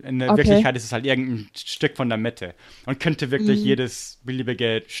 In der Wirklichkeit ist es halt irgendein Stück von der Mitte und könnte wirklich jedes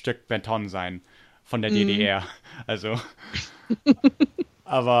beliebige Stück Beton sein von der DDR. Also,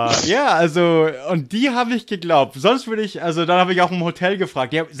 aber ja, also, und die habe ich geglaubt. Sonst dann habe ich auch im Hotel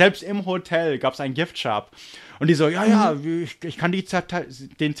gefragt. Ja, selbst im Hotel gab es einen Giftshop. Und die so, ja, ich kann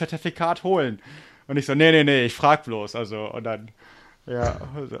den Zertifikat holen. Und ich so, nee, ich frag bloß. Also, und dann, ja,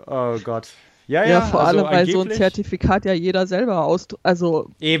 oh Gott. Ja, vor allem, weil so ein Zertifikat ja jeder selber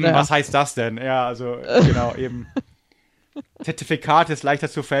Eben, was heißt das denn? Ja, also, genau, eben. Zertifikat ist leichter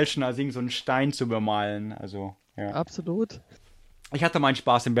zu fälschen, als irgend so einen Stein zu bemalen. Also, ja. Absolut. Ich hatte meinen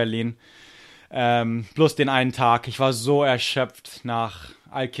Spaß in Berlin. Bloß den einen Tag. Ich war so erschöpft nach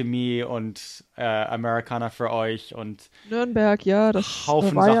Alchemie und Americana für euch und Nürnberg, ja, das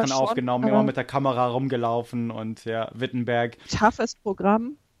Haufen war Sachen ja schon, aufgenommen, immer mit der Kamera rumgelaufen und ja, Wittenberg. Toughes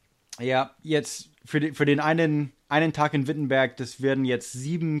Programm. Ja, jetzt für den einen Tag in Wittenberg, das werden jetzt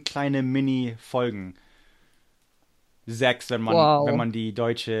 7 kleine Mini-Folgen. 6, wenn man die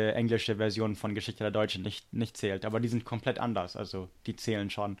englische Version von Geschichte der Deutschen nicht zählt. Aber die sind komplett anders, also die zählen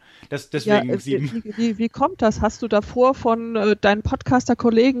schon. Deswegen 7. Wie kommt das? Hast du davor von deinen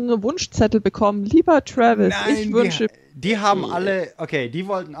Podcaster-Kollegen Wunschzettel bekommen? Lieber Travis, Nein, ich wünsche... Die haben alle, die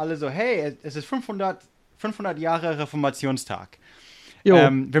wollten alle so, hey, es ist 500 Jahre Reformationstag.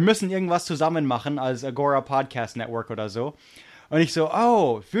 Wir müssen irgendwas zusammen machen als Agora Podcast Network oder so. Und ich so,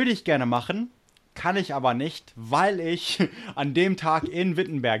 würde ich gerne machen. Kann ich aber nicht, weil ich an dem Tag in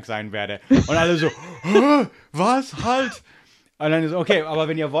Wittenberg sein werde. Und alle so, was halt? Und dann ist okay, aber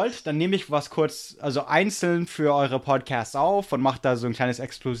wenn ihr wollt, dann nehme ich was kurz, also einzeln für eure Podcasts auf und mache da so ein kleines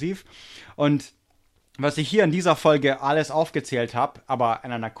Exklusiv. Und was ich hier in dieser Folge alles aufgezählt habe, aber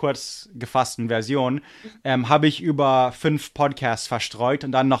in einer kurz gefassten Version, habe ich über 5 Podcasts verstreut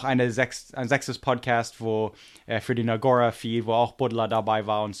und dann noch ein 6. Podcast, wo für den Agora-Feed, wo auch Buddler dabei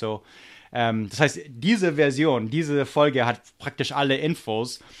war und so. Das heißt, diese Folge hat praktisch alle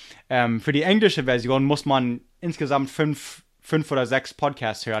Infos. Für die englische Version muss man insgesamt 5 oder 6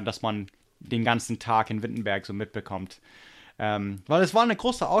 Podcasts hören, dass man den ganzen Tag in Wittenberg so mitbekommt. Weil es war eine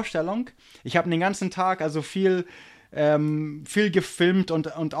große Ausstellung. Ich habe den ganzen Tag also viel gefilmt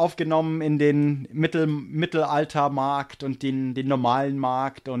und aufgenommen in den Mittelaltermarkt und den normalen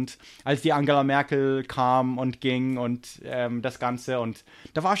Markt und als die Angela Merkel kam und ging und das Ganze und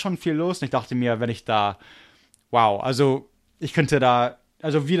da war schon viel los und ich dachte mir, wenn ich da, also ich könnte da,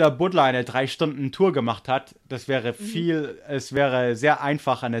 also wie der Buddler eine 3-Stunden-Tour gemacht hat, es wäre sehr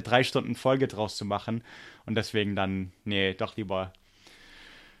einfach, eine 3-Stunden-Folge draus zu machen und deswegen dann, doch lieber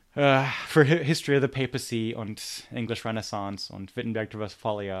für History of the Papacy und English Renaissance und Wittenberg to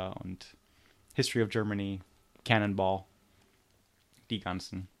Westphalia und History of Germany, Cannonball, die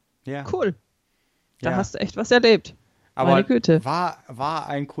ganzen. Ja. Cool. Da hast du echt was erlebt. Aber meine Güte. War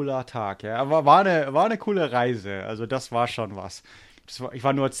ein cooler Tag, ja. Aber war eine coole Reise. Also das war schon was. Ich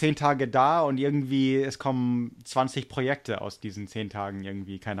war nur 10 Tage da und irgendwie, es kommen 20 Projekte aus diesen 10 Tagen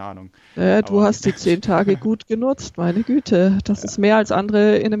irgendwie, keine Ahnung. Du hast die 10 Tage gut genutzt, meine Güte. Das ist mehr als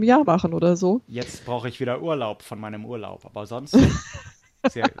andere in einem Jahr machen oder so. Jetzt brauche ich wieder Urlaub von meinem Urlaub, aber sonst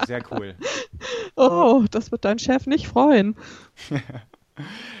sehr, sehr cool. Oh, das wird dein Chef nicht freuen.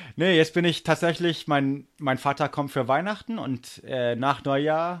 Nee, jetzt bin ich tatsächlich, mein Vater kommt für Weihnachten und nach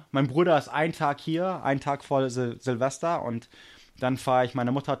Neujahr, mein Bruder ist einen Tag hier, einen Tag vor Silvester und dann fahre ich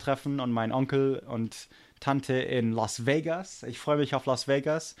meine Mutter treffen und meinen Onkel und Tante in Las Vegas. Ich freue mich auf Las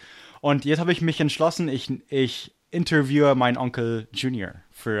Vegas. Und jetzt habe ich mich entschlossen, ich interviewe meinen Onkel Junior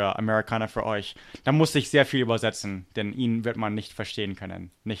für Amerikaner für euch. Da musste ich sehr viel übersetzen, denn ihn wird man nicht verstehen können.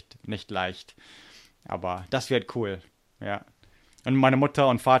 Nicht leicht. Aber das wird cool. Ja. Und meine Mutter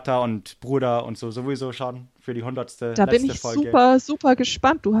und Vater und Bruder und so sowieso schon für die 100. Da letzte bin ich Folge. super, super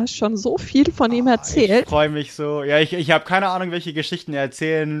gespannt. Du hast schon so viel von ihm erzählt. Ich freue mich so. Ja, ich habe keine Ahnung, welche Geschichten er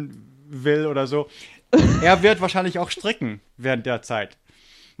erzählen will oder so. Er wird wahrscheinlich auch stricken während der Zeit.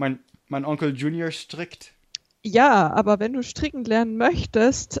 Mein Onkel Junior strickt. Ja, aber wenn du stricken lernen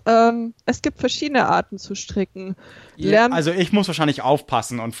möchtest, es gibt verschiedene Arten zu stricken. Also ich muss wahrscheinlich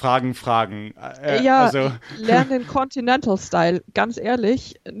aufpassen und Fragen. Lern den Continental Style, ganz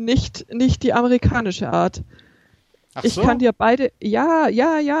ehrlich, nicht die amerikanische Art. Ach ich so? kann dir beide,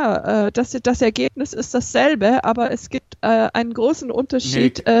 das Ergebnis ist dasselbe, aber es gibt einen großen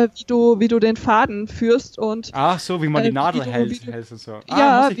Unterschied, wie du den Faden führst und ach so, wie man die Nadel hält und so.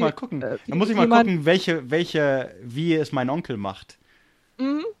 Ja, muss ich mal gucken. Dann muss ich mal gucken, wie es mein Onkel macht.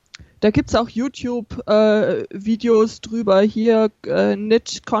 Da gibt es auch YouTube-Videos drüber, hier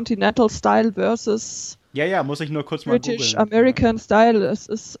Knit Continental Style versus Ja, muss ich nur kurz mal googeln. British American Style. Es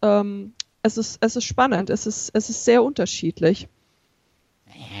ist spannend, es ist sehr unterschiedlich.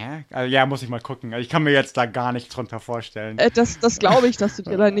 Ja, muss ich mal gucken. Ich kann mir jetzt da gar nichts drunter vorstellen. Das glaube ich, dass du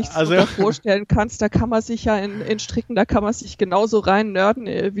dir da nichts drunter vorstellen kannst. Da kann man sich ja in Stricken, da kann man sich genauso rein nerden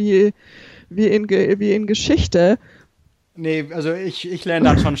wie in Geschichte. Nee, also ich lerne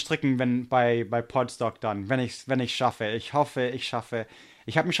dann schon stricken, bei Podstock dann, wenn ich schaffe. Ich hoffe, ich schaffe.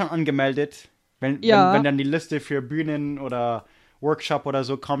 Ich habe mich schon angemeldet. Wenn dann die Liste für Bühnen oder Workshop oder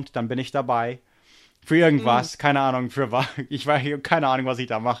so kommt, dann bin ich dabei. Für irgendwas, keine Ahnung, ich weiß keine Ahnung, was ich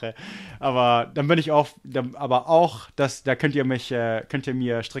da mache. Aber dann bin ich da könnt ihr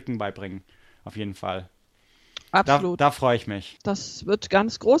mir Stricken beibringen. Auf jeden Fall. Absolut. Da freue ich mich. Das wird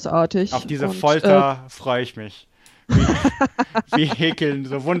ganz großartig. Auf diese Folter freue ich mich. Wie Häkeln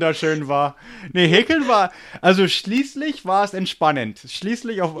so wunderschön war. Nee, Häkeln also schließlich war es entspannend.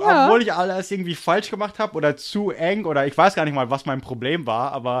 Schließlich, obwohl ich alles irgendwie falsch gemacht habe oder zu eng oder ich weiß gar nicht mal, was mein Problem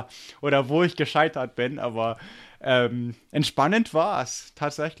war, oder wo ich gescheitert bin, aber entspannend war es,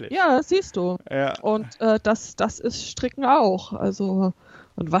 tatsächlich. Ja, siehst du. Ja. Und das ist Stricken auch. Also,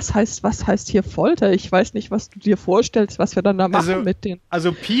 und was heißt hier Folter? Ich weiß nicht, was du dir vorstellst, was wir dann da machen mit denen.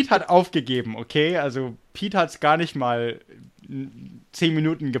 Also Pete hat aufgegeben, okay? Also Pete hat es gar nicht mal 10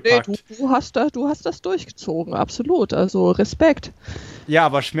 Minuten gepackt. Nee, du hast das durchgezogen, absolut. Also Respekt. Ja,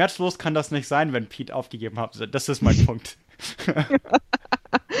 aber schmerzlos kann das nicht sein, wenn Pete aufgegeben hat. Das ist mein Punkt.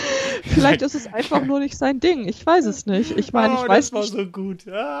 Vielleicht ist es einfach nur nicht sein Ding. Ich weiß es nicht. Ich meine, ich weiß das war nicht, so gut.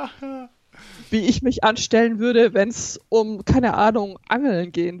 wie ich mich anstellen würde, wenn es um, keine Ahnung,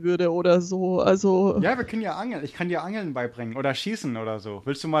 Angeln gehen würde oder so. Also Ja, wir können ja angeln. Ich kann dir Angeln beibringen oder schießen oder so.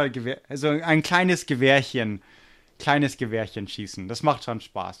 Willst du mal also ein kleines Gewehrchen schießen? Das macht schon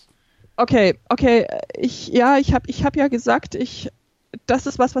Spaß. okay. Ich hab ja gesagt, das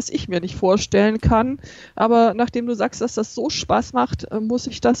ist was ich mir nicht vorstellen kann. Aber nachdem du sagst, dass das so Spaß macht, muss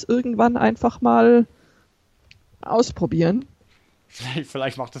ich das irgendwann einfach mal ausprobieren.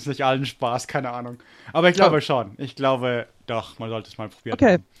 Vielleicht macht das nicht allen Spaß, keine Ahnung. Aber ich glaube schon. Ich glaube doch, man sollte es mal probieren.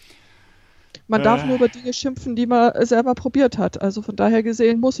 Okay. Man darf nur über Dinge schimpfen, die man selber probiert hat. Also von daher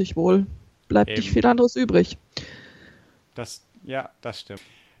gesehen muss ich wohl. Bleibt Eben. nicht viel anderes übrig. Das stimmt.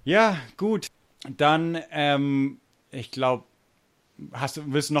 Ja, gut. Dann, ich glaube,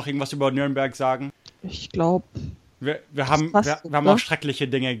 willst du noch irgendwas über Nürnberg sagen? Ich glaube. Wir haben auch schreckliche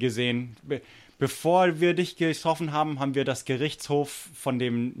Dinge gesehen. Bevor wir dich getroffen haben, haben wir das Gerichtshof von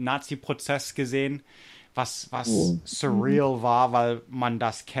dem Nazi-Prozess gesehen, was surreal war, weil man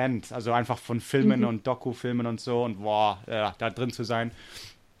das kennt. Also einfach von Filmen und Doku-Filmen und so und da drin zu sein.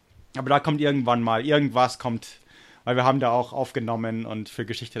 Aber da kommt irgendwas kommt, weil wir haben da auch aufgenommen und für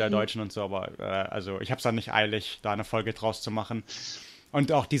Geschichte der Deutschen und so, aber also ich habe es dann nicht eilig, da eine Folge draus zu machen.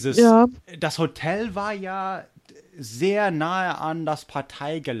 Und auch das Hotel war ja sehr nahe an das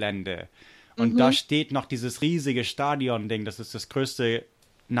Parteigelände. Und da steht noch dieses riesige Stadion-Ding. Das ist das größte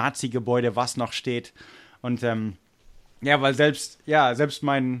Nazi-Gebäude, was noch steht. Und weil selbst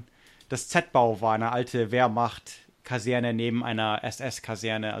das Z-Bau war eine alte Wehrmacht-Kaserne neben einer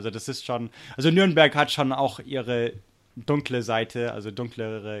SS-Kaserne. Also das ist schon, also Nürnberg hat schon auch ihre dunkle Seite, also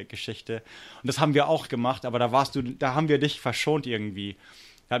dunklere Geschichte. Und das haben wir auch gemacht, aber da haben wir dich verschont irgendwie.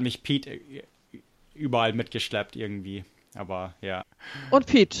 Da hat mich Pete überall mitgeschleppt irgendwie. Aber ja. Und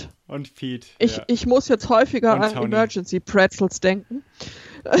Pete. Ich muss jetzt häufiger an Tony. Emergency Pretzels denken.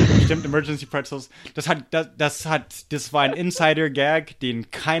 Stimmt, Emergency Pretzels. Das war ein Insider-Gag, den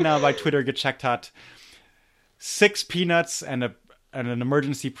keiner bei Twitter gecheckt hat. 6 Peanuts and an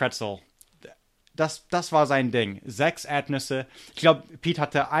Emergency Pretzel. Das war sein Ding. 6 Erdnüsse. Ich glaube, Pete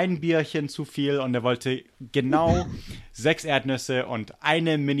hatte ein Bierchen zu viel und er wollte genau 6 Erdnüsse und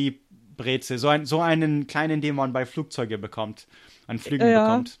eine Mini-Brezel. So einen kleinen, den man bei Flugzeugen bekommt. An Flügen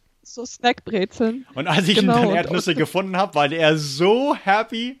bekommt. So Snackbrezeln. Und als ich dann Erdnüsse gefunden habe, war er so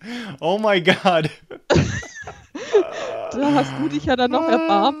happy. Oh my God. Da hast du dich ja dann noch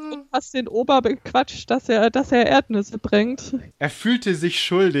erbarmt und hast den Ober bequatscht, dass er Erdnüsse bringt. Er fühlte sich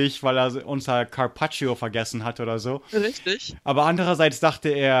schuldig, weil er unser Carpaccio vergessen hat oder so. Richtig. Aber andererseits dachte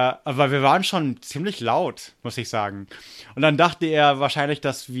er, weil wir waren schon ziemlich laut, muss ich sagen. Und dann dachte er wahrscheinlich,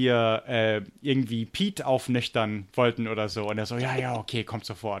 dass wir irgendwie Pete aufnüchtern wollten oder so. Und er so, ja, okay, kommt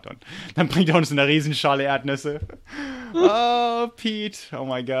sofort. Und dann bringt er uns eine Riesenschale Erdnüsse. Oh, Pete, oh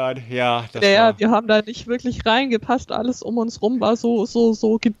my God. Ja, wir haben da nicht wirklich reingepasst. Alles um uns rum war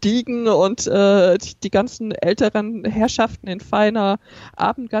so gediegen und die ganzen älteren Herrschaften in feiner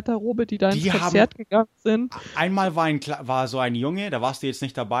Abendgarderobe, die da ins Konzert gegangen sind. Einmal war so ein Junge, da warst du jetzt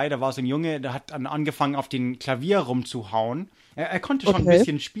nicht dabei, da war so ein Junge, der hat dann angefangen, auf den Klavier rumzuhauen. Er konnte schon ein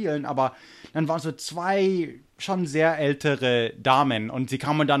bisschen spielen, aber dann waren so 2 schon sehr ältere Damen und sie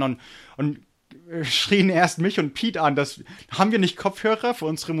kamen dann und schrien erst mich und Pete an, haben wir nicht Kopfhörer für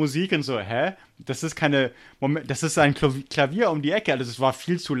unsere Musik? Und so, das ist das ist ein Klavier um die Ecke, das war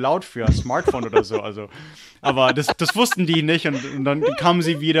viel zu laut für ein Smartphone oder so, also, aber das wussten die nicht und dann kamen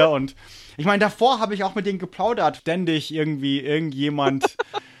sie wieder und ich meine, davor habe ich auch mit denen geplaudert, ständig irgendjemand,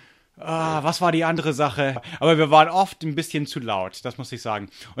 was war die andere Sache? Aber wir waren oft ein bisschen zu laut, das muss ich sagen.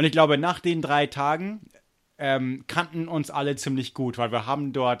 Und ich glaube, nach den 3 Tagen kannten uns alle ziemlich gut, weil wir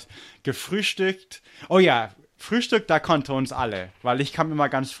haben dort gefrühstückt. Oh ja, Frühstück, da konnte uns alle, weil ich kam immer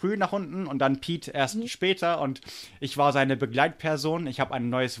ganz früh nach unten und dann Pete erst später und ich war seine Begleitperson. Ich habe ein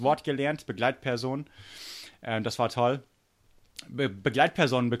neues Wort gelernt, Begleitperson. Das war toll.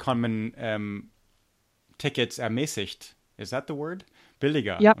 Begleitpersonen bekommen Tickets ermäßigt. Is that the word?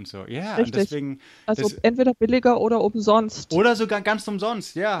 billiger Ja, und so. Ja, richtig. und deswegen. Also entweder billiger oder umsonst. Oder sogar ganz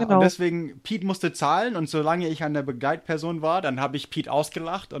umsonst, ja. Genau. Und deswegen, Pete musste zahlen und solange ich eine Begleitperson war, dann habe ich Pete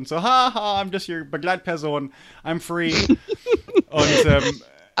ausgelacht und so, haha, I'm just your Begleitperson, I'm free. Und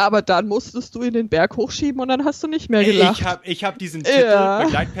aber dann musstest du ihn den Berg hochschieben und dann hast du nicht mehr gelacht. Ich hab diesen Titel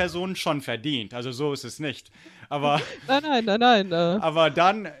Begleitperson schon verdient, also so ist es nicht. Aber Nein. Aber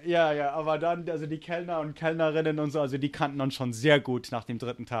dann, also die Kellner und Kellnerinnen und so, also die kannten uns schon sehr gut nach dem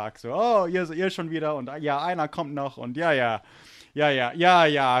 3. Tag. So, oh, ihr schon wieder und ja, einer kommt noch und ja,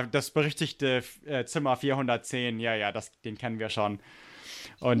 das berüchtigte Zimmer 410, den kennen wir schon.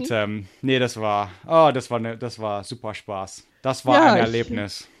 Und nee, das war super Spaß. Das war ein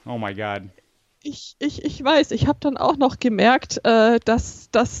Erlebnis. Oh my God. Ich weiß, ich habe dann auch noch gemerkt, dass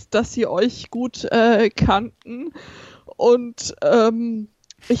sie euch gut kannten. Und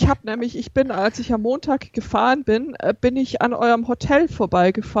ich bin, als ich am Montag gefahren bin, bin ich an eurem Hotel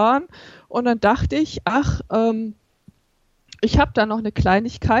vorbeigefahren. Und dann dachte ich, ich habe da noch eine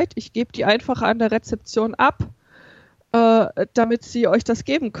Kleinigkeit. Ich gebe die einfach an der Rezeption ab, damit sie euch das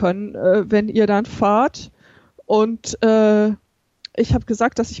geben können, wenn ihr dann fahrt. Und ich habe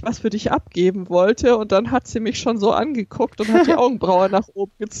gesagt, dass ich was für dich abgeben wollte und dann hat sie mich schon so angeguckt und hat die Augenbraue nach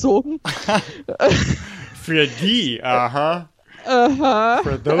oben gezogen. Für die, aha.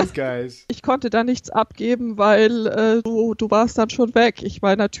 For those guys. Ich konnte da nichts abgeben, weil du warst dann schon weg. Ich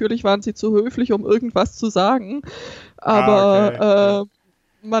meine, natürlich waren sie zu höflich, um irgendwas zu sagen, aber okay.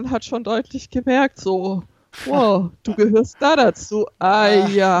 Man hat schon deutlich gemerkt, so, wow, du gehörst da dazu.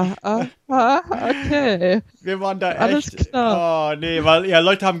 Ja, aha, okay. Wir waren da alles echt. Klar. Oh, nee, weil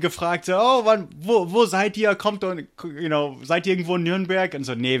Leute haben gefragt, so, wo seid ihr? Kommt und, seid ihr irgendwo in Nürnberg? Und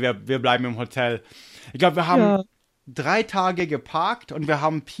so, nee, wir bleiben im Hotel. Ich glaube, wir haben 3 Tage geparkt und wir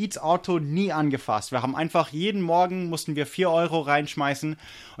haben Pete's Auto nie angefasst. Wir haben einfach jeden Morgen mussten wir 4 Euro reinschmeißen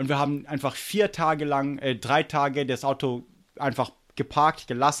und wir haben einfach 3 Tage das Auto einfach geparkt,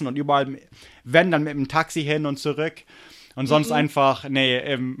 gelassen und überall, wenn, dann mit dem Taxi hin und zurück und sonst einfach,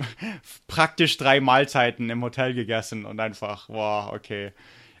 praktisch 3 Mahlzeiten im Hotel gegessen und einfach, wow, okay.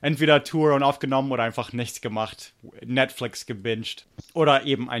 Entweder Tour und aufgenommen oder einfach nichts gemacht, Netflix gebinged oder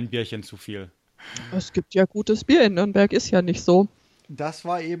eben ein Bierchen zu viel. Es gibt ja gutes Bier in Nürnberg, ist ja nicht so. Das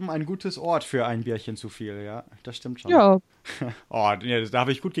war eben ein gutes Ort für ein Bierchen zu viel, ja. Das stimmt schon. Ja. Oh, nee, da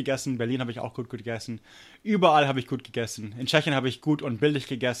habe ich gut gegessen. Berlin habe ich auch gut gegessen. Überall habe ich gut gegessen. In Tschechien habe ich gut und billig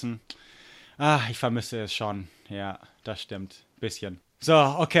gegessen. Ich vermisse es schon. Ja, das stimmt. Bisschen. So,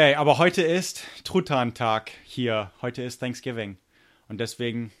 okay, aber heute ist Truthahn-Tag hier. Heute ist Thanksgiving. Und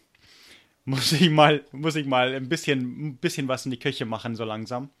deswegen muss ich mal ein bisschen was in die Küche machen, so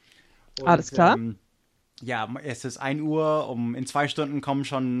langsam. Und, alles klar. Ja, es ist 1 Uhr, in 2 Stunden kommen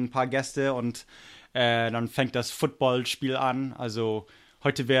schon ein paar Gäste und dann fängt das Footballspiel an. Also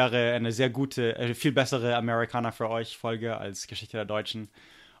heute wäre eine sehr gute, viel bessere Amerikaner für euch Folge als Geschichte der Deutschen.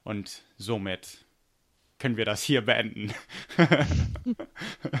 Und somit können wir das hier beenden.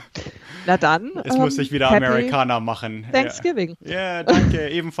 Na dann. Es muss sich wieder Amerikaner machen. Thanksgiving. Ja, danke.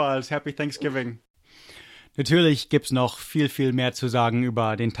 Ebenfalls. Happy Thanksgiving. Natürlich gibt es noch viel, viel mehr zu sagen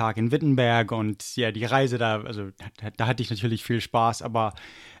über den Tag in Wittenberg und ja, die Reise da, also da hatte ich natürlich viel Spaß, aber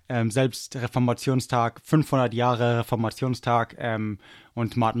selbst Reformationstag, 500 Jahre Reformationstag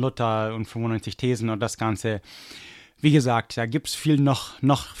und Martin Luther und 95 Thesen und das Ganze. Wie gesagt, da gibt es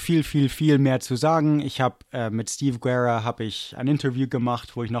noch viel mehr zu sagen. Ich habe mit Steve Guerra ein Interview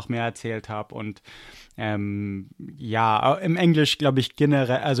gemacht, wo ich noch mehr erzählt habe und ja, im Englisch glaube ich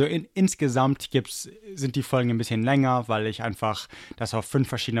generell, also insgesamt sind die Folgen ein bisschen länger, weil ich einfach das auf 5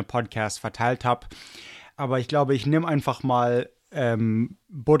 verschiedene Podcasts verteilt habe. Aber ich glaube, ich nehme einfach mal,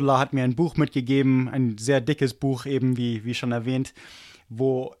 Baudelaire hat mir ein Buch mitgegeben, ein sehr dickes Buch eben, wie schon erwähnt,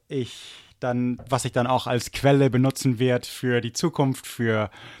 was ich dann auch als Quelle benutzen werde für die Zukunft, für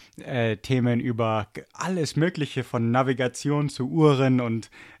Themen über alles Mögliche von Navigation zu Uhren und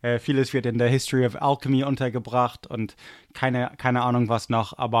vieles wird in der History of Alchemy untergebracht und keine Ahnung was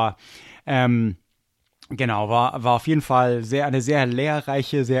noch, aber genau, war auf jeden Fall eine sehr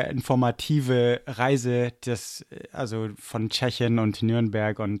lehrreiche, sehr informative Reise, also von Tschechien und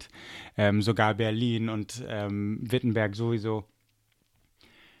Nürnberg und sogar Berlin und Wittenberg sowieso.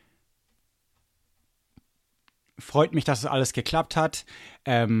 Freut mich, dass es alles geklappt hat.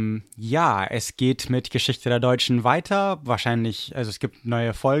 Ja, es geht mit Geschichte der Deutschen weiter. Wahrscheinlich, also es gibt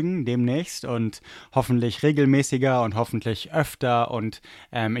neue Folgen demnächst und hoffentlich regelmäßiger und hoffentlich öfter. Und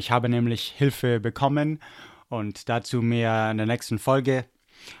ich habe nämlich Hilfe bekommen und dazu mehr in der nächsten Folge.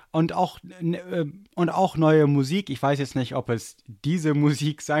 Und auch neue Musik. Ich weiß jetzt nicht, ob es diese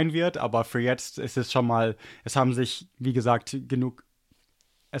Musik sein wird, aber für jetzt ist es schon mal, es haben sich, wie gesagt, genug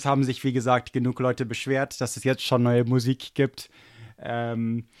es haben sich, wie gesagt, genug Leute beschwert, dass es jetzt schon neue Musik gibt.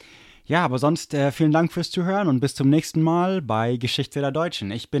 Ja, aber sonst vielen Dank fürs Zuhören und bis zum nächsten Mal bei Geschichte der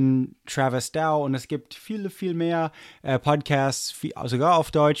Deutschen. Ich bin Travis Dow und es gibt viel mehr Podcasts, sogar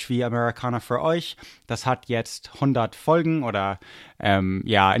auf Deutsch, wie Amerikaner für euch. Das hat jetzt 100 Folgen oder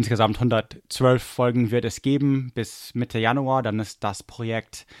insgesamt 112 Folgen wird es geben bis Mitte Januar. Dann ist das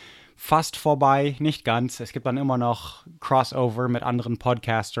Projekt fast vorbei, nicht ganz. Es gibt dann immer noch Crossover mit anderen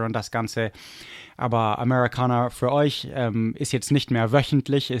Podcastern und das Ganze. Aber Amerikaner für euch ist jetzt nicht mehr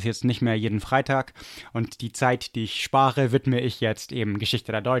wöchentlich, ist jetzt nicht mehr jeden Freitag. Und die Zeit, die ich spare, widme ich jetzt eben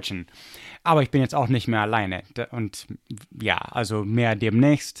Geschichte der Deutschen. Aber ich bin jetzt auch nicht mehr alleine. Und ja, also mehr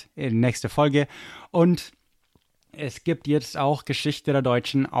demnächst, in nächste Folge. Und es gibt jetzt auch Geschichte der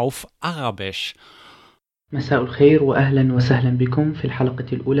Deutschen auf Arabisch. مساء الخير وأهلا وسهلا بكم في الحلقة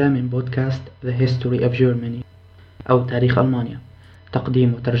الأولى من بودكاست The History of Germany أو تاريخ ألمانيا.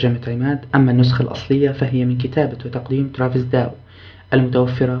 تقديم وترجمة عماد، أما النسخة الأصلية فهي من كتابة وتقديم ترافيس داو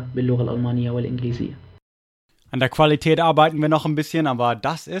المتوفرة باللغة الألمانية والإنجليزية. An der Qualität arbeiten wir noch ein bisschen, aber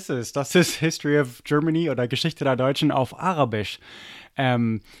das ist es. Das ist History of Germany oder Geschichte der Deutschen auf Arabisch.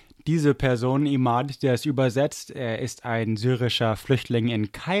 Diese Person, Imad, der es übersetzt, ist ein syrischer Flüchtling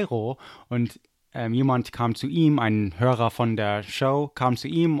in Kairo und jemand kam zu ihm, ein Hörer von der Show kam zu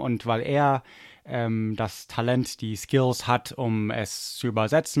ihm und weil er das Talent, die Skills hat, um es zu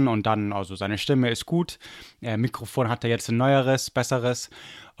übersetzen und dann, also seine Stimme ist gut, Mikrofon hat er jetzt ein neueres, besseres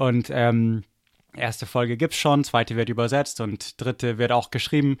und erste Folge gibt's schon, zweite wird übersetzt und dritte wird auch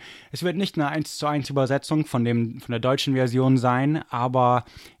geschrieben. Es wird nicht eine 1:1 Übersetzung von der deutschen Version sein, aber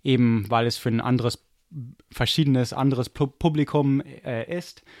eben, weil es für ein verschiedenes anderes Publikum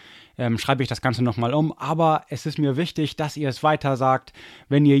ist, schreibe ich das Ganze nochmal um. Aber es ist mir wichtig, dass ihr es weiter sagt,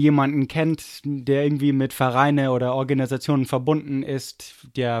 wenn ihr jemanden kennt, der irgendwie mit Vereine oder Organisationen verbunden ist,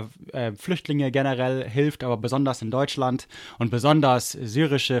 der Flüchtlinge generell hilft, aber besonders in Deutschland und besonders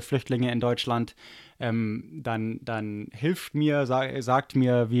syrische Flüchtlinge in Deutschland, dann hilft mir, sagt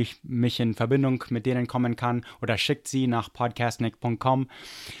mir, wie ich mich in Verbindung mit denen kommen kann oder schickt sie nach podcastnick.com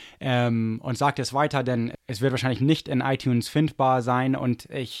und sagt es weiter, denn es wird wahrscheinlich nicht in iTunes findbar sein und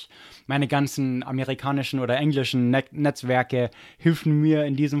meine ganzen amerikanischen oder englischen Netzwerke helfen mir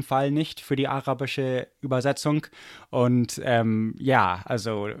in diesem Fall nicht für die arabische Übersetzung und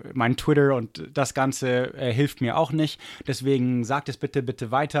also mein Twitter und das Ganze hilft mir auch nicht, deswegen sagt es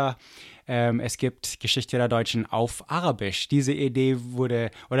bitte weiter. Es gibt Geschichte der Deutschen auf Arabisch. Diese Idee wurde,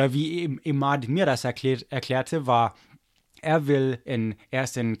 oder wie Imad mir das erklärte, war, er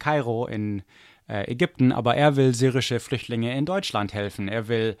ist in Kairo in Ägypten, aber er will syrische Flüchtlinge in Deutschland helfen. Er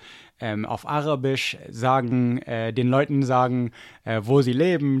will auf Arabisch den Leuten sagen, wo sie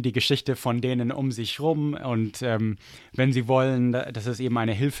leben, die Geschichte von denen um sich rum und wenn sie wollen, dass es eben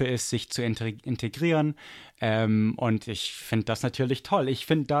eine Hilfe ist, sich zu integrieren. Und ich finde das natürlich toll. Ich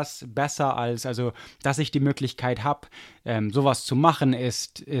finde das besser dass ich die Möglichkeit habe, sowas zu machen,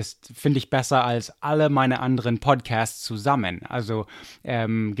 finde ich besser als alle meine anderen Podcasts zusammen. Also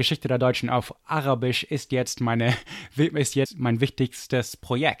Geschichte der Deutschen auf Arabisch ist jetzt mein wichtigstes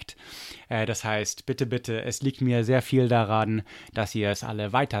Projekt. Das heißt, bitte, es liegt mir sehr viel daran, dass ihr es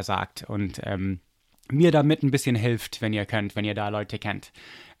alle weitersagt und mir damit ein bisschen hilft, wenn ihr könnt, wenn ihr da Leute kennt.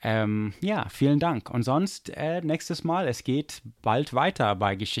 Vielen Dank. Und sonst nächstes Mal, es geht bald weiter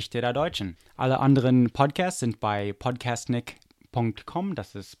bei Geschichte der Deutschen. Alle anderen Podcasts sind bei podcastnick.com,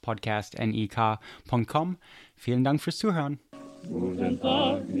 das ist podcastnik.com. Vielen Dank fürs Zuhören. Guten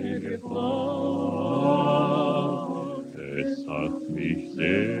Tag, liebe Frau, es hat mich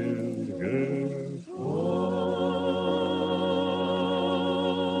sehr gefreut.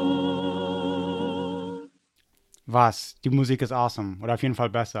 Was? Die Musik ist awesome. Oder auf jeden Fall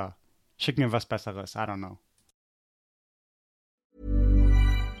besser. Schick mir was Besseres. I don't know.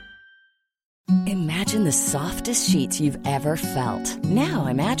 Imagine the softest sheets you've ever felt. Now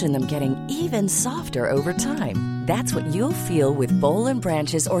imagine them getting even softer over time. That's what you'll feel with Boll &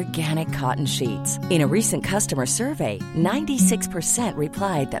 Branch's organic cotton sheets. In a recent customer survey, 96%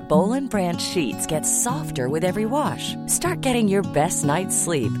 replied that Boll & Branch sheets get softer with every wash. Start getting your best night's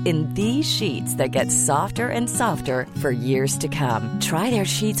sleep in these sheets that get softer and softer for years to come. Try their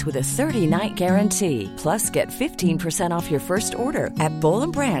sheets with a 30-night guarantee. Plus, get 15% off your first order at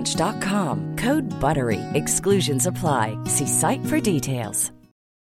bollandbranch.com. Code BUTTERY. Exclusions apply. See site for details.